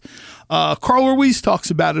best. Carl Ruiz talks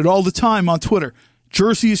about it all the time on Twitter.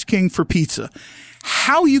 Jersey is king for pizza.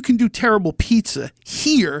 How you can do terrible pizza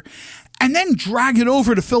here and then drag it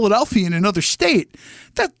over to Philadelphia in another state,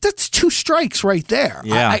 that's 2 strikes right there.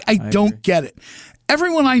 Yeah, I don't get it.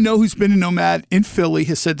 Everyone I know who's been a Nomad in Philly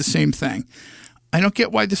has said the same thing. I don't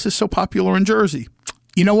get why this is so popular in Jersey.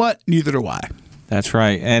 You know what? Neither do I. That's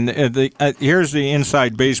right. And here's the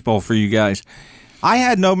inside baseball for you guys. I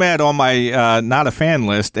had Nomad on my not a fan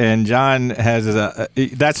list, and John has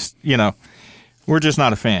that's, we're just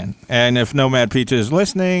not a fan. And if Nomad Pizza is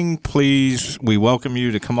listening, please, we welcome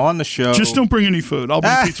you to come on the show. Just don't bring any food. I'll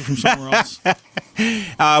bring pizza from somewhere else.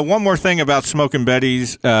 One more thing about Smoking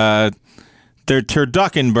Betty's, their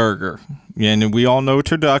turducken burger. And we all know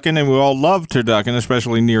turducken, and we all love turducken,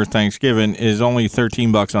 especially near Thanksgiving, is only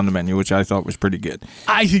 $13 on the menu, which I thought was pretty good.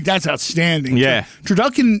 I think that's outstanding. Yeah.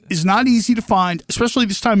 Turducken is not easy to find, especially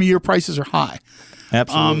this time of year. Prices are high.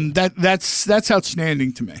 Absolutely. That's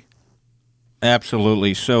outstanding to me.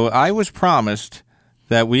 Absolutely. So I was promised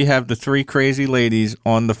that we have the 3 crazy ladies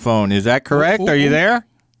on the phone. Is that correct? Are you there?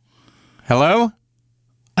 Hello?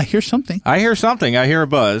 I hear something. I hear something. I hear a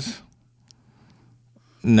buzz.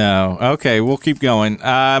 No. Okay, we'll keep going.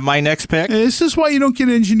 My next pick. This is why you don't get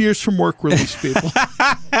engineers from work release, people.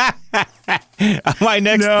 My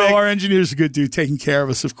next pick. Our engineer's a good dude taking care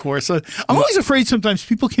of us, of course. I'm always afraid sometimes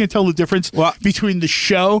people can't tell the difference between the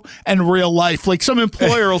show and real life. Like some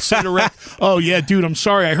employer will say to Rick, oh, yeah, dude, I'm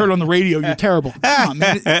sorry. I heard on the radio you're terrible. Come on,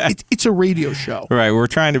 man. It's a radio show. Right, we're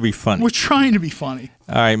trying to be funny. We're trying to be funny.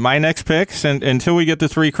 All right, my next picks, and until we get the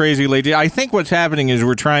 3 crazy ladies, I think what's happening is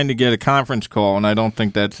we're trying to get a conference call, and I don't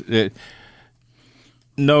think that's it.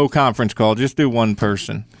 No conference call, just do one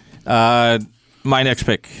person. My next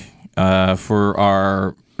pick for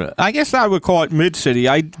our, I guess I would call it Mid-City.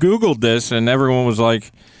 I Googled this, and everyone was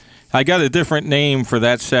like, I got a different name for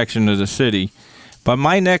that section of the city. But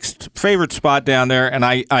my next favorite spot down there, and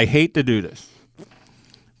I hate to do this,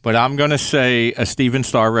 but I'm going to say a Steven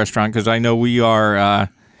Starr restaurant because I know we are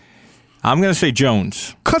I'm going to say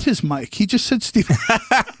Jones. Cut his mic. He just said Steve.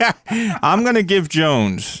 I'm going to give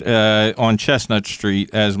Jones on Chestnut Street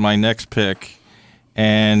as my next pick.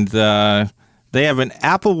 And they have an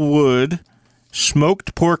Applewood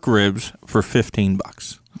smoked pork ribs for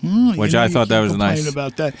 $15, which I thought that was nice.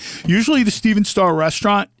 About that. Usually the Steven Starr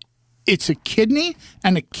restaurant, it's a kidney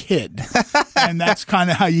and a kid. And that's kind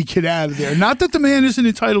of how you get out of there. Not that the man isn't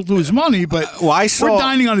entitled to his money, but we're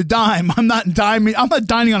dining on a dime. I'm not dining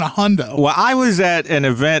on a hundo. Well, I was at an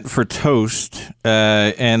event for Toast,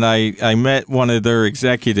 and I met one of their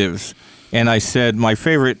executives, and I said, my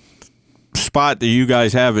favorite spot that you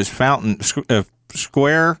guys have is Fountain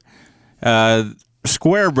Square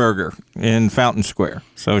Burger in Fountain Square.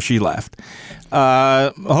 So she laughed.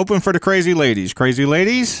 Hoping for the crazy ladies. Crazy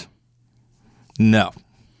ladies? No.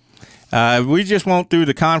 We just won't do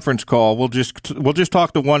the conference call. We'll just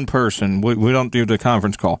talk to one person. We don't do the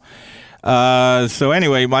conference call. So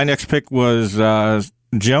anyway, my next pick was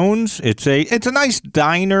Jones. It's a nice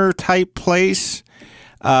diner type place.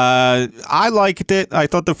 I liked it. I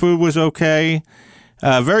thought the food was okay.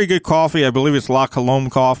 Very good coffee. I believe it's La Colombe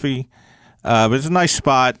coffee. But it's a nice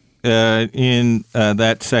spot in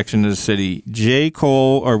that section of the city. J.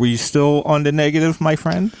 Cole, are we still on the negative, my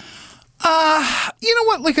friend? You know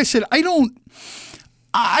what? Like I said, I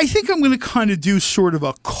think I'm going to kind of do sort of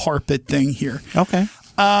a carpet thing here. Okay.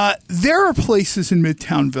 There are places in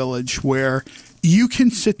Midtown Village where you can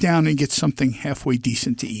sit down and get something halfway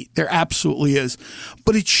decent to eat. There absolutely is.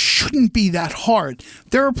 But it shouldn't be that hard.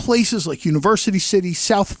 There are places like University City,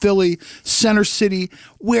 South Philly, Center City,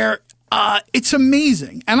 where it's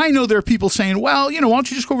amazing. And I know there are people saying, well, why don't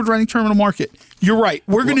you just go over to Reading Terminal Market? You're right.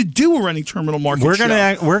 We're going to do a Reading Terminal Market We're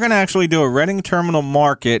going to actually do a Reading Terminal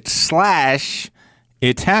Market /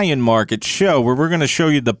 Italian market show where we're going to show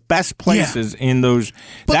you the best places in those.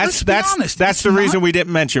 But let's be honest, that's the reason we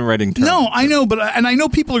didn't mention Reading Terminal. No, I know, and I know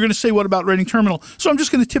people are going to say, what about Reading Terminal? So I'm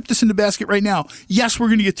just going to tip this in the basket right now. Yes, we're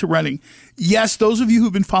going to get to Reading. Yes, those of you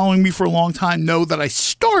who've been following me for a long time know that I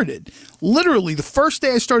started, literally the first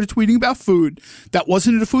day I started tweeting about food, that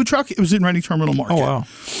wasn't at a food truck, it was in Reading Terminal Market. Oh, wow.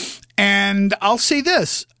 And I'll say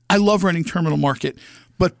this, I love Reading Terminal Market,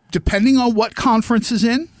 but depending on what conference is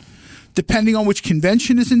in, depending on which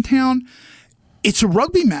convention is in town, it's a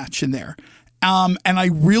rugby match in there. And I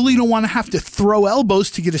really don't want to have to throw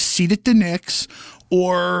elbows to get a seat at the Knicks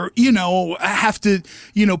or, have to,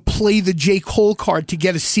 play the J. Cole card to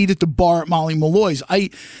get a seat at the bar at Molly Malloy's.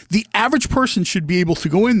 The average person should be able to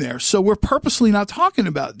go in there. So we're purposely not talking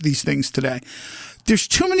about these things today. There's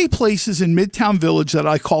too many places in Midtown Village that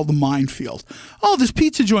I call the minefield. Oh, this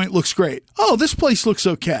pizza joint looks great. Oh, this place looks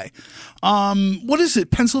okay. What is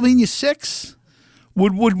it? Pennsylvania 6?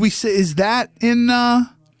 Would we say, is that in, I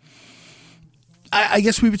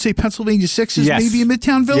guess we would say Pennsylvania 6 is maybe in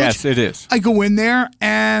Midtown Village? Yes, it is. I go in there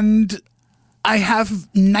and I have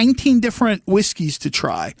 19 different whiskeys to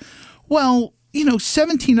try. Well,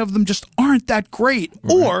 17 of them just aren't that great,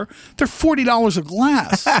 or they're $40 a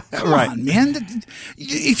glass. Come on, man.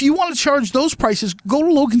 If you want to charge those prices, go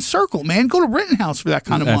to Logan Circle, man. Go to Rittenhouse for that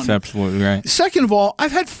kind of money. That's absolutely right. Second of all,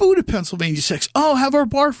 I've had food at Pennsylvania 6. Oh, have our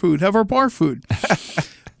bar food.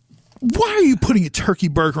 Why are you putting a turkey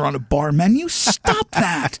burger on a bar menu? Stop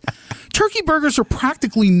that. Turkey burgers are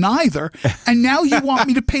practically neither, and now you want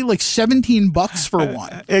me to pay like $17 for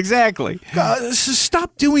one. Exactly.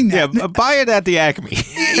 Stop doing that. Yeah, buy it at the Acme.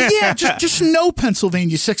 Yeah, just know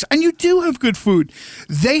Pennsylvania 6. And you do have good food.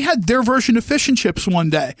 They had their version of fish and chips one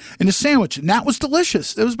day in a sandwich, and that was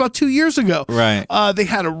delicious. It was about 2 years ago. Right. They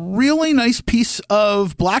had a really nice piece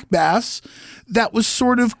of black bass that was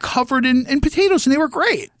sort of covered in potatoes, and they were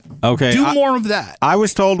great. Okay. Do more of that. I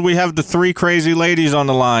was told we have the 3 crazy ladies on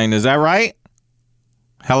the line. Is that right?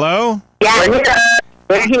 Hello? Yeah,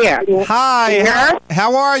 we're here. Hi.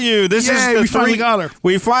 How are you? This is the we finally got her.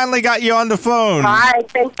 We finally got you on the phone. Hi,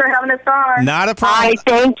 thanks for having us on. Not a problem. Hi,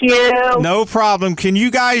 thank you. No problem. Can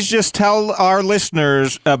you guys just tell our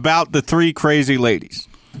listeners about the 3 crazy ladies?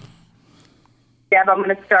 Deb, I'm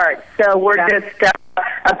going to start. So we're just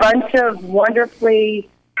a bunch of wonderfully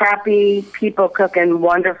happy people cooking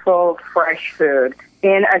wonderful, fresh food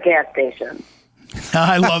in a gas station.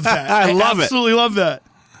 I love that. I love it. Absolutely love that.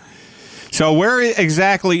 So where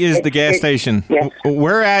exactly is the gas station? Yes.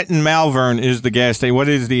 Where at in Malvern is the gas station? What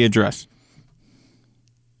is the address?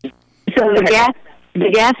 So the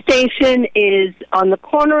gas station is on the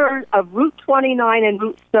corner of Route 29 and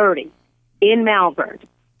Route 30 in Malvern.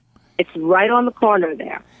 It's right on the corner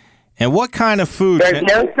there. And what kind of food? There's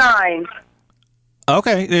no sign.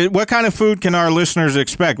 Okay. What kind of food can our listeners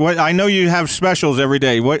expect? I know you have specials every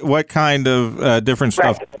day. What kind of different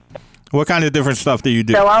stuff? Right. What kind of different stuff do you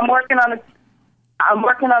do? So I'm working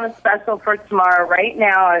on a special for tomorrow right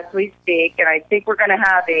now as we speak, and I think we're going to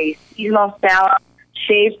have a seasonal salad,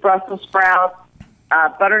 shaved Brussels sprouts,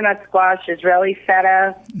 butternut squash, Israeli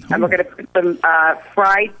feta, and we're going to put some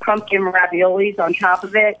fried pumpkin raviolis on top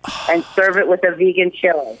of it and serve it with a vegan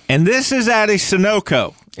chili. And this is at a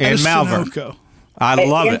Sunoco in Malvern. Sunoco. I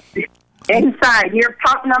love it. Inside, you're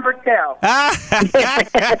pump number 2.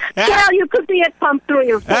 Cal, you could be at pump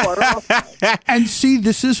 3 or 4. Also. And see,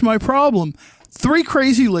 this is my problem. 3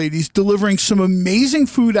 crazy ladies delivering some amazing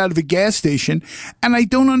food out of a gas station, and I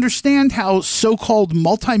don't understand how so-called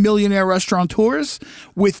multimillionaire restaurateurs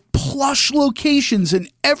with plush locations and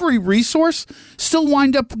every resource still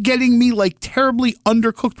wind up getting me like terribly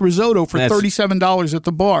undercooked risotto for $37 at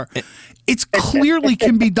the bar. It's clearly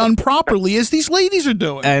can be done properly, as these ladies are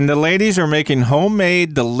doing. And the ladies are making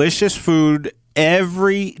homemade, delicious food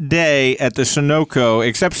every day at the Sunoco,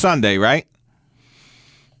 except Sunday, right?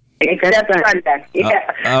 Except Sunday.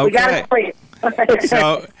 Yeah. Okay. We got to sleep.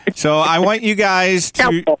 So I want you guys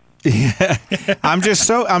to.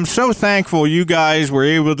 I'm so thankful you guys were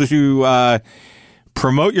able to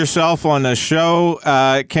promote yourself on the show.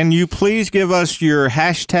 Can you please give us your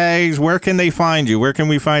hashtags? Where can they find you? Where can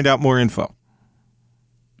we find out more info?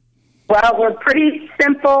 Well, we're pretty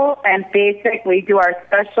simple and basic. We do our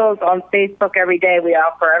specials on Facebook every day. We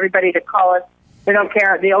offer everybody to call us. We don't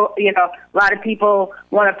care. A lot of people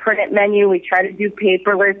want a printed menu. We try to do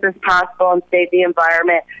paperless as possible and save the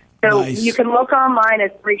environment. So You can look online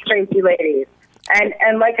at 3 Crazy Ladies.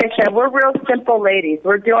 And like I said, we're real simple ladies.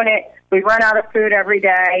 We're doing it. We run out of food every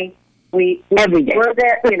day. Every day. We're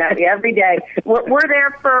there, every day. We're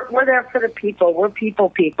there for the people. We're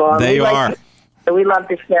people. They are. So we love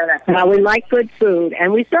to share that. Now, we like good food,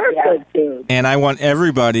 and we serve good food. And I want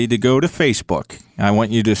everybody to go to Facebook. I want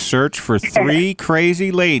you to search for 3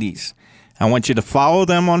 Crazy Ladies. I want you to follow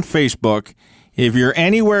them on Facebook. If you're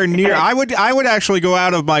anywhere near, I would actually go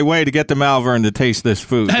out of my way to get to Malvern to taste this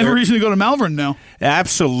food. I have a reason to go to Malvern now.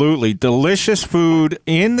 Absolutely. Delicious food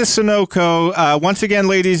in the Sunoco. Once again,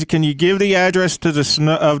 ladies, can you give the address to the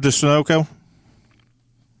Sunoco?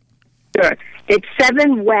 Sure. It's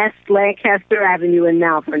 7 West Lancaster Avenue in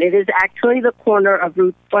Malvern. It is actually the corner of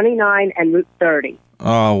Route 29 and Route 30.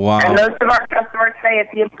 Oh, wow. And most of our customers say if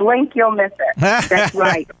you blink, you'll miss it. That's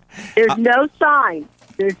right. There's no sign.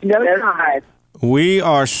 There's no sign. We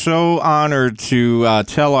are so honored to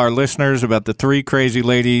tell our listeners about the 3 Crazy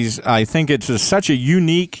Ladies. I think it's such a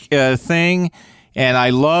unique thing, and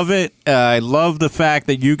I love it. I love the fact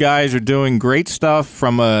that you guys are doing great stuff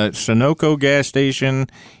from a Sunoco gas station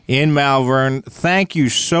in Malvern. Thank you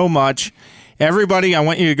so much. Everybody, I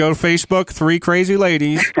want you to go to Facebook, 3 Crazy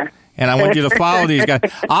Ladies, and I want you to follow these guys.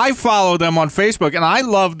 I follow them on Facebook, and I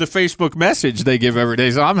love the Facebook message they give every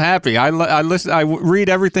day, so I'm happy. I listen. I read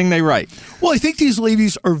everything they write. Well, I think these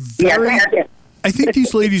ladies are very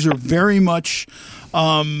much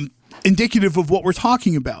indicative of what we're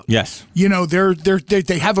talking about. Yes.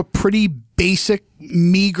 They have a pretty basic,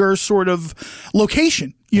 meager sort of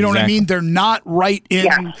location. You know what I mean? They're not right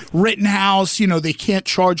in Rittenhouse. They can't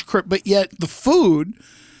charge, but yet the food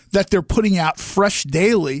that they're putting out fresh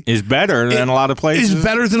daily is better than a lot of places. Is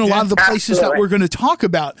better than a lot of the places that we're going to talk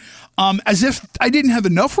about. As if I didn't have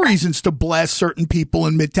enough reasons to blast certain people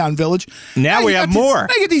in Midtown Village. Now we have more.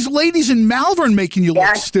 I get these ladies in Malvern making you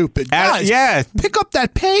look stupid. Guys, pick up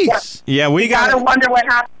that pace. Yeah, we got to wonder what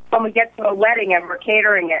happens when we get to a wedding and we're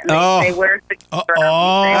catering it. And they say, where's the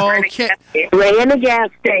Ray in the gas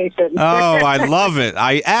station. Oh, I love it.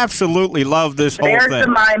 I absolutely love this whole thing. There's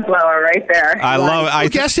the mind blower right there. I love it. Well,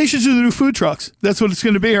 gas stations are the new food trucks. That's what it's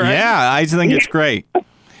going to be, right? Yeah, I think it's great.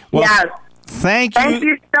 Well, Thank you. Thank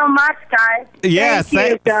you so much, guys. Yeah,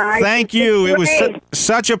 thank you, guys. Thank you. It was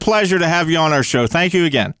such a pleasure to have you on our show. Thank you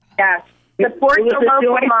again. Yes. Support the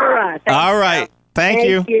local mom. All right. Thank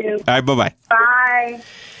you. All right, bye-bye. Bye.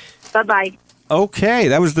 Bye-bye. Okay,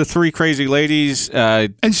 that was the 3 Crazy Ladies.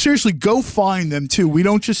 And seriously, go find them, too. We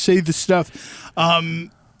don't just say the stuff,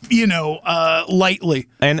 lightly.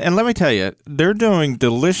 And let me tell you, they're doing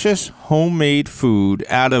delicious homemade food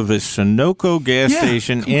out of a Sunoco gas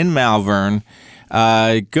station in Malvern.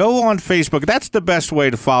 Go on Facebook. That's the best way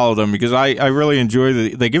to follow them because I really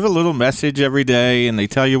enjoy they give a little message every day and they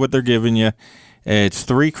tell you what they're giving you. It's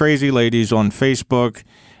 3 Crazy Ladies on Facebook.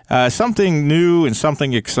 Something new and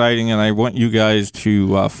something exciting, and I want you guys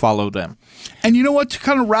to follow them. And you know what? To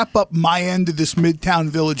kind of wrap up my end of this Midtown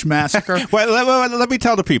Village massacre. Well, let me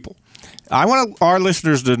tell the people. I want our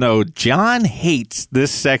listeners to know John hates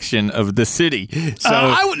this section of the city.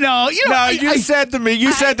 So you said to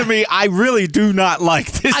me, I really do not like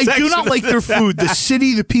this. I do not like their food. The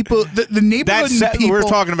city, the people, the neighborhood, and the people. We're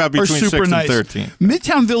talking about between 6 and nice. 13.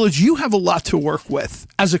 Midtown Village, you have a lot to work with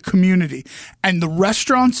as a community, and the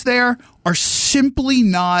restaurants there are simply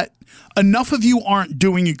not. Enough of you aren't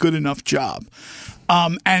doing a good enough job,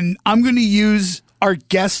 and I'm going to use our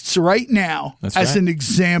guests right now as an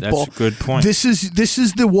example. That's a good point. This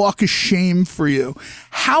is the walk of shame for you.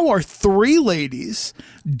 How are 3 ladies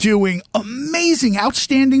doing amazing,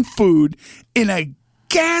 outstanding food in a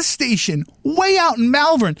gas station way out in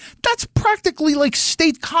Malvern? That's practically like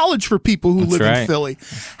State College for people who live in Philly.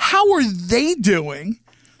 How are they doing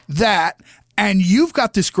that? And you've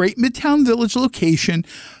got this great Midtown Village location.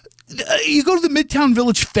 You go to the Midtown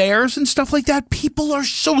Village fairs and stuff like that. People are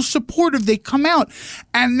so supportive. They come out.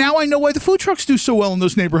 And now I know why the food trucks do so well in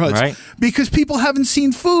those neighborhoods. Right. Because people haven't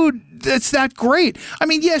seen food that's that great. I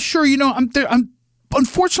mean, yeah, sure.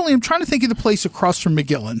 Unfortunately, I'm trying to think of the place across from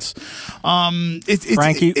McGillen's.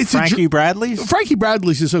 Frankie Bradley's? Frankie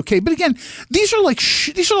Bradley's is okay. But again, these are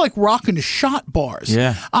like rock and shot bars.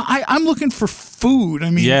 Yeah. I'm looking for food.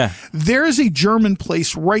 I mean, there is a German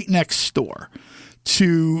place right next door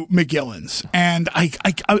to McGillen's, and I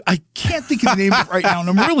can't think of the name of it right now, and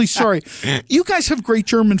I'm really sorry. You guys have great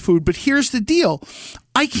German food, but here's the deal.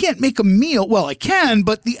 I can't make a meal. Well, I can,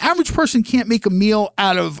 but the average person can't make a meal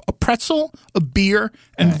out of a pretzel, a beer,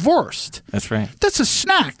 and Wurst. That's right. That's a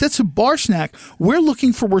snack. That's a bar snack. We're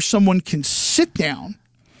looking for where someone can sit down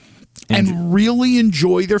and really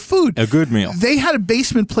enjoy their food. A good meal. They had a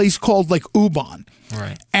basement place called like U-Bahn.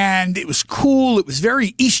 Right. And it was cool. It was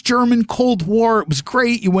very East German, Cold War. It was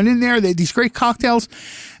great. You went in there. They had these great cocktails.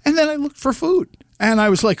 And then I looked for food. And I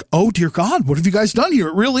was like, oh, dear God, what have you guys done here?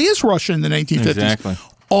 It really is Russia in the 1950s. Exactly.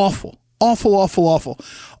 Awful, awful, awful, awful.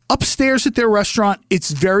 Upstairs at their restaurant,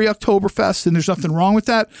 it's very Oktoberfest, and there's nothing wrong with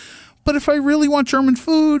that. But if I really want German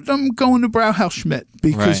food, I'm going to Brauhaus Schmidt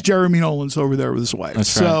because Jeremy Nolan's over there with his wife. That's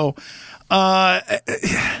so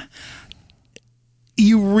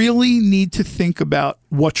you really need to think about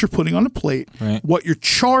what you're putting on a plate, what you're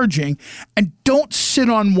charging, and don't sit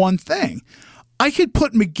on one thing. I could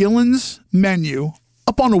put McGillen's menu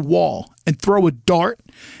up on a wall and throw a dart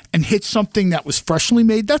and hit something that was freshly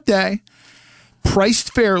made that day,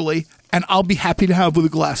 priced fairly, and I'll be happy to have with a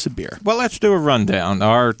glass of beer. Well, let's do a rundown.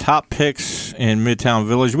 Our top picks in Midtown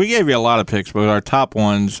Village. We gave you a lot of picks, but our top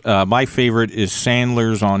ones, my favorite is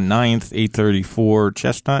Sandler's on 9th, 834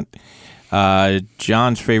 Chestnut.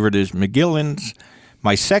 John's favorite is McGillen's.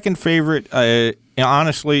 My second favorite,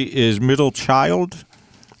 honestly, is Middle Child,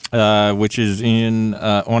 which is on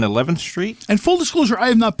 11th Street. And full disclosure, I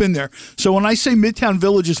have not been there. So when I say Midtown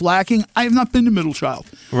Village is lacking, I have not been to Middle Child.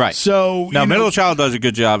 Right. So now, Middle Child does a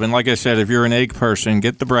good job. And like I said, if you're an egg person,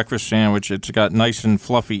 get the breakfast sandwich. It's got nice and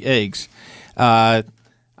fluffy eggs.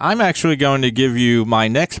 I'm actually going to give you my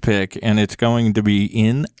next pick, and it's going to be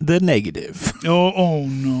in the negative. Oh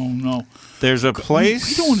no. There's a place.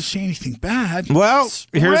 We don't want to say anything bad. Well,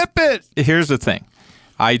 here's the thing.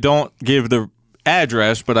 I don't give the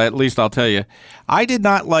address, but at least I'll tell you. I did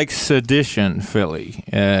not like Sedition Philly,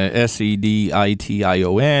 Sedition.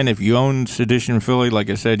 If you own Sedition Philly, like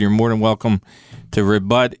I said, you're more than welcome to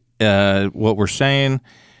rebut what we're saying.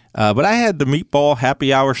 But I had the meatball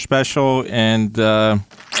happy hour special, and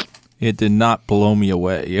it did not blow me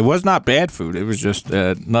away. It was not bad food. It was just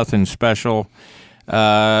nothing special.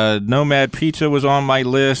 Nomad Pizza was on my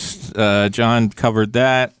list. John covered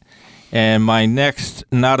that. And my next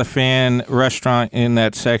not a fan restaurant in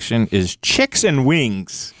that section is Chicks and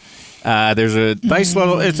Wings. There's a nice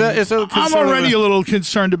little. I'm already a little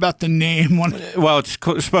concerned about the name. Well, it's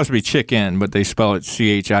supposed to be chicken, but they spell it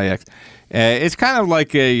CHIX. It's kind of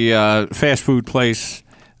like a fast food place,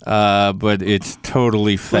 but it's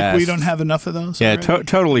totally fast. Like we don't have enough of those. Yeah,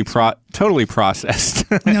 totally processed.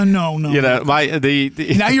 No. You know,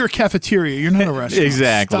 now you're a cafeteria. You're not a restaurant.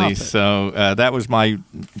 Exactly. So that was my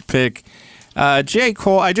pick. J.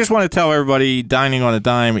 Cole, I just want to tell everybody, Dining on a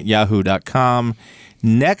Dime at yahoo.com.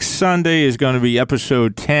 Next Sunday is going to be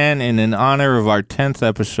episode 10, and in honor of our 10th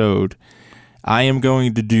episode, I am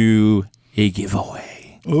going to do a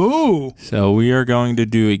giveaway. Ooh. So we are going to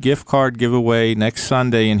do a gift card giveaway next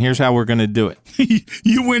Sunday, and here's how we're going to do it.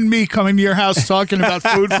 You win me coming to your house talking about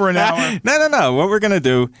food for an hour. No. What we're going to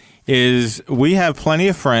do is we have plenty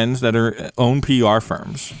of friends that own PR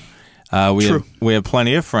firms. We have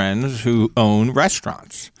plenty of friends who own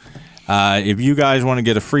restaurants. If you guys want to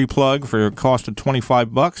get a free plug for a cost of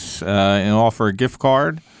 $25 and offer a gift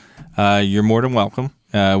card, you're more than welcome.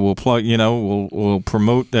 We'll plug, we'll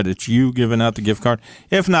promote that it's you giving out the gift card.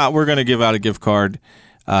 If not, we're going to give out a gift card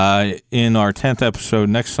in our 10th episode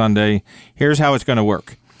next Sunday. Here's how it's going to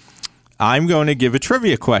work. I'm going to give a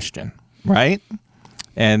trivia question, right?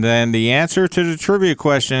 And then the answer to the trivia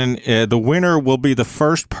question, the winner will be the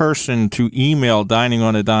first person to email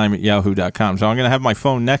diningonadime@yahoo.com. So I'm going to have my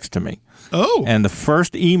phone next to me. Oh. And the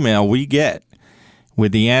first email we get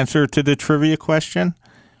with the answer to the trivia question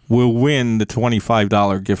will win the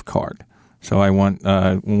 $25 gift card. So I want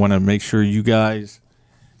to make sure you guys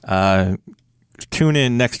tune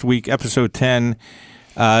in next week, episode 10.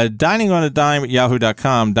 Dining on a Dime at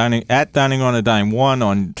yahoo.com, Dining on a Dime 1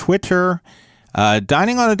 on Twitter,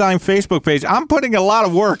 Dining on a Dime Facebook page. I'm putting a lot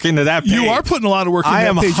of work into that page. You are putting a lot of work into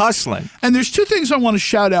that page. I am hustling. And there's two things I want to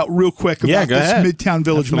shout out real quick about this Midtown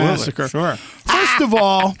Village massacre. Sure. First of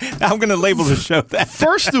all, I'm going to label the show that.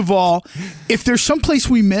 First of all, if there's some place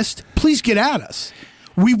we missed, please get at us.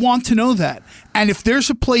 We want to know that. And if there's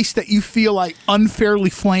a place that you feel like unfairly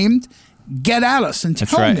flamed, get at us and tell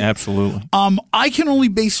me. That's right, absolutely. I can only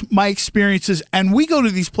base my experiences, and we go to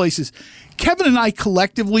these places. Kevin and I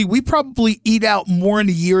collectively, we probably eat out more in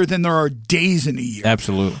a year than there are days in a year.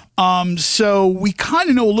 Absolutely. So we kind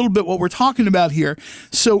of know a little bit what we're talking about here.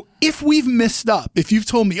 So if we've messed up, if you've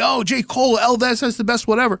told me, oh, J. Cole, Elvis has the best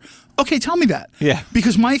whatever, okay, tell me that. Yeah.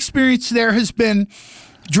 Because my experience there has been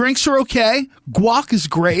drinks are okay, guac is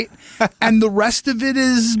great, and the rest of it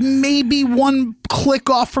is maybe one click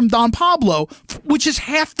off from Don Pablo, which is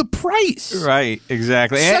half the price. Right,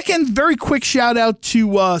 exactly. Second, very quick shout out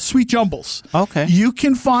to Sweet Jumbles. Okay. You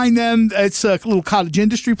can find them. It's a little cottage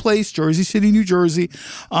industry place, Jersey City, New Jersey.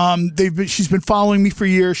 She's been following me for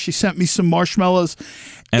years. She sent me some marshmallows.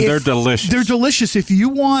 And they're delicious. They're delicious. If you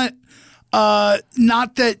want...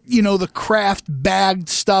 not that, the craft bagged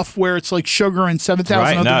stuff where it's like sugar and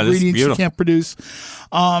 7,000 other ingredients you can't produce.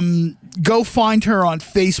 Go find her on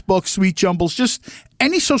Facebook, Sweet Jumbles. Just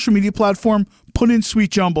any social media platform, put in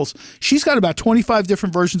Sweet Jumbles. She's got about 25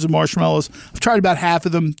 different versions of marshmallows. I've tried about half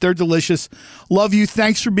of them. They're delicious. Love you.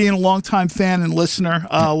 Thanks for being a longtime fan and listener.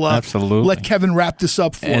 I'll absolutely let Kevin wrap this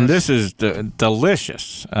up for us. And this is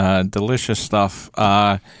delicious. Delicious stuff.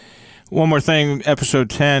 One more thing, episode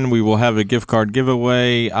 10, we will have a gift card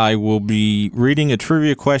giveaway. I will be reading a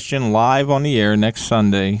trivia question live on the air next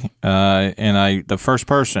Sunday, and the first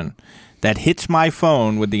person that hits my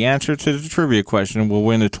phone with the answer to the trivia question will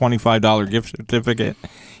win a $25 gift certificate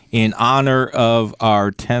in honor of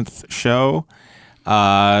our 10th show.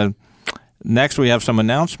 Next, we have some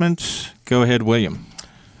announcements. Go ahead, William.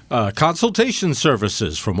 Consultation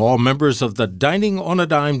services from all members of the Dining on a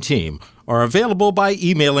Dime team are available by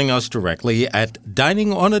emailing us directly at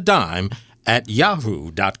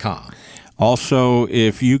diningonadime@yahoo.com. Also,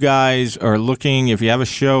 if you guys are looking, if you have a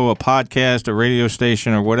show, a podcast, a radio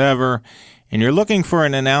station, or whatever, and you're looking for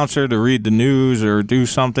an announcer to read the news or do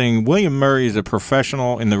something, William Murray is a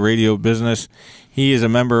professional in the radio business. He is a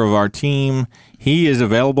member of our team. He is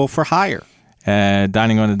available for hire.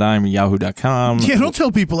 diningonadime@yahoo.com. Yeah, don't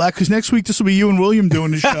tell people that, because next week this will be you and William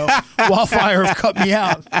doing the show. Wildfire have cut me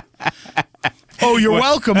out. Oh, you're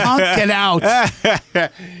welcome, huh? Get out.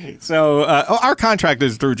 So our contract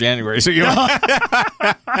is through January. So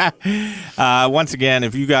once again,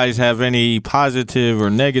 if you guys have any positive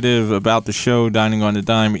or negative about the show,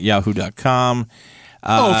 diningonadime@yahoo.com.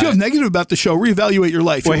 If you have negative about the show, reevaluate your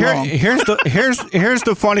life. Well, You're wrong. here's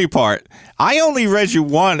the funny part. I only read you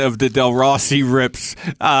one of the Del Rossi rips.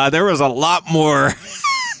 There was a lot more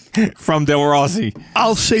from Del Rossi.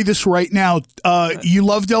 I'll say this right now. You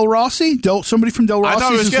love Del Rossi? Somebody from Del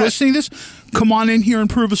Rossi is listening to this? Come on in here and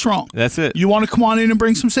prove us wrong. That's it. You want to come on in and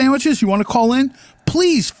bring some sandwiches? You want to call in?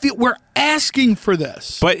 Please, we're asking for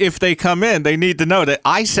this. But if they come in, they need to know that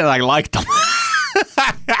I said I liked them.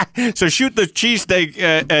 So shoot the cheesesteak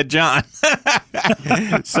at John.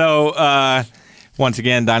 So once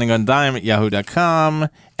again, diningonadime@yahoo.com,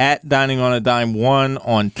 at diningonadime1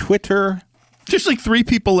 on Twitter. Just like 3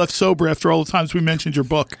 people left sober after all the times we mentioned your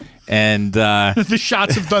book. And the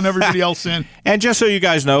shots have done everybody else in. And just so you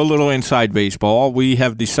guys know, a little inside baseball, we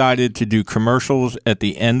have decided to do commercials at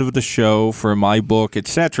the end of the show for my book,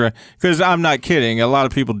 etc. Because I'm not kidding. A lot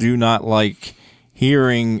of people do not like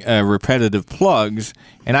hearing repetitive plugs.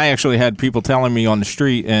 And I actually had people telling me on the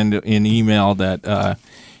street and in email that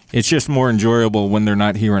it's just more enjoyable when they're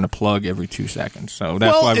not hearing a plug every 2 seconds. So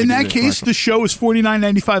that's why we in do that this case, commercial. the show is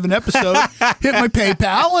 $49.95 an episode. Hit my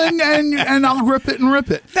PayPal and I'll rip it. No,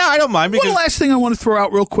 I don't mind. Because one last thing I want to throw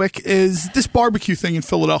out real quick is this barbecue thing in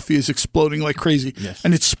Philadelphia is exploding like crazy. Yes.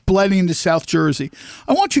 And it's spreading into South Jersey.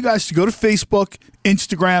 I want you guys to go to Facebook,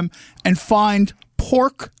 Instagram, and find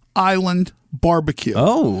Pork Island Barbecue.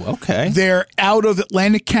 Oh, okay. They're out of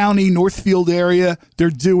Atlantic County, Northfield area. They're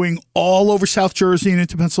doing all over South Jersey and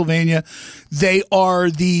into Pennsylvania. They are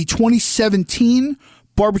the 2017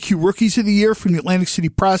 Barbecue Rookies of the Year from the Atlantic City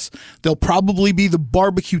Press. They'll probably be the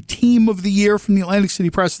Barbecue Team of the Year from the Atlantic City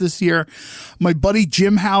Press this year. My buddy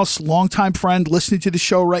Jim House, longtime friend, listening to the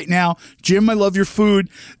show right now. Jim, I love your food.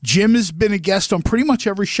 Jim has been a guest on pretty much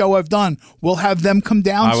every show I've done. We'll have them come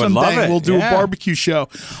down someday and we'll do a barbecue show.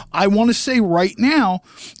 I want to say right now,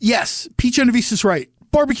 yes, Pete Genovese is right.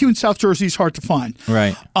 Barbecue in South Jersey is hard to find.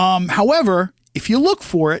 Right. However, if you look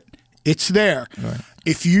for it, it's there. Right.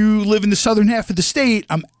 If you live in the southern half of the state,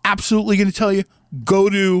 I'm absolutely going to tell you, go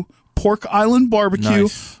to Pork Island Barbecue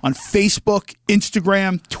on Facebook,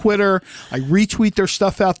 Instagram, Twitter. I retweet their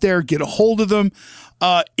stuff out there. Get a hold of them.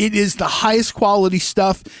 It is the highest quality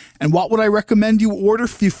stuff. And what would I recommend you order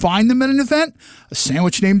if you find them at an event? A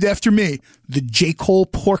sandwich named after me, the J. Cole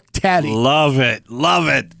Pork Tatty. Love it. Love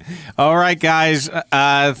it. All right, guys.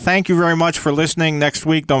 Thank you very much for listening. Next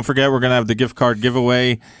week, don't forget, we're going to have the gift card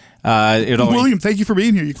giveaway. William, thank you for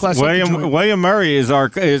being here. You class William Murray is our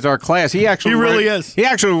class. He really is. He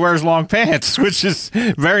actually wears long pants, which is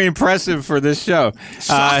very impressive for this show.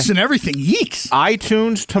 Socks and everything. Yeeks.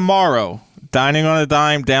 iTunes tomorrow. Dining on a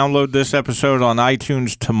Dime. Download this episode on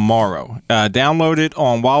iTunes tomorrow. Download it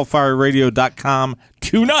on wildfireradio.com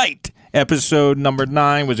tonight. Episode number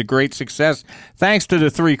 9 was a great success. Thanks to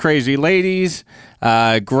the 3 crazy ladies.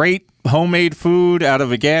 Great homemade food out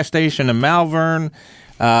of a gas station in Malvern.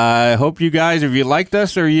 I hope you guys, if you liked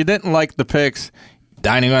us or you didn't like the picks,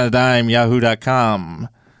 Dining on a Dime, yahoo.com.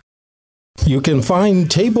 You can find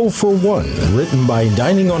Table for One, written by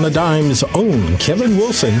Dining on a Dime's own Kevin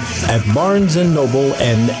Wilson, at Barnes & Noble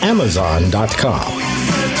and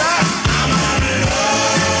Amazon.com.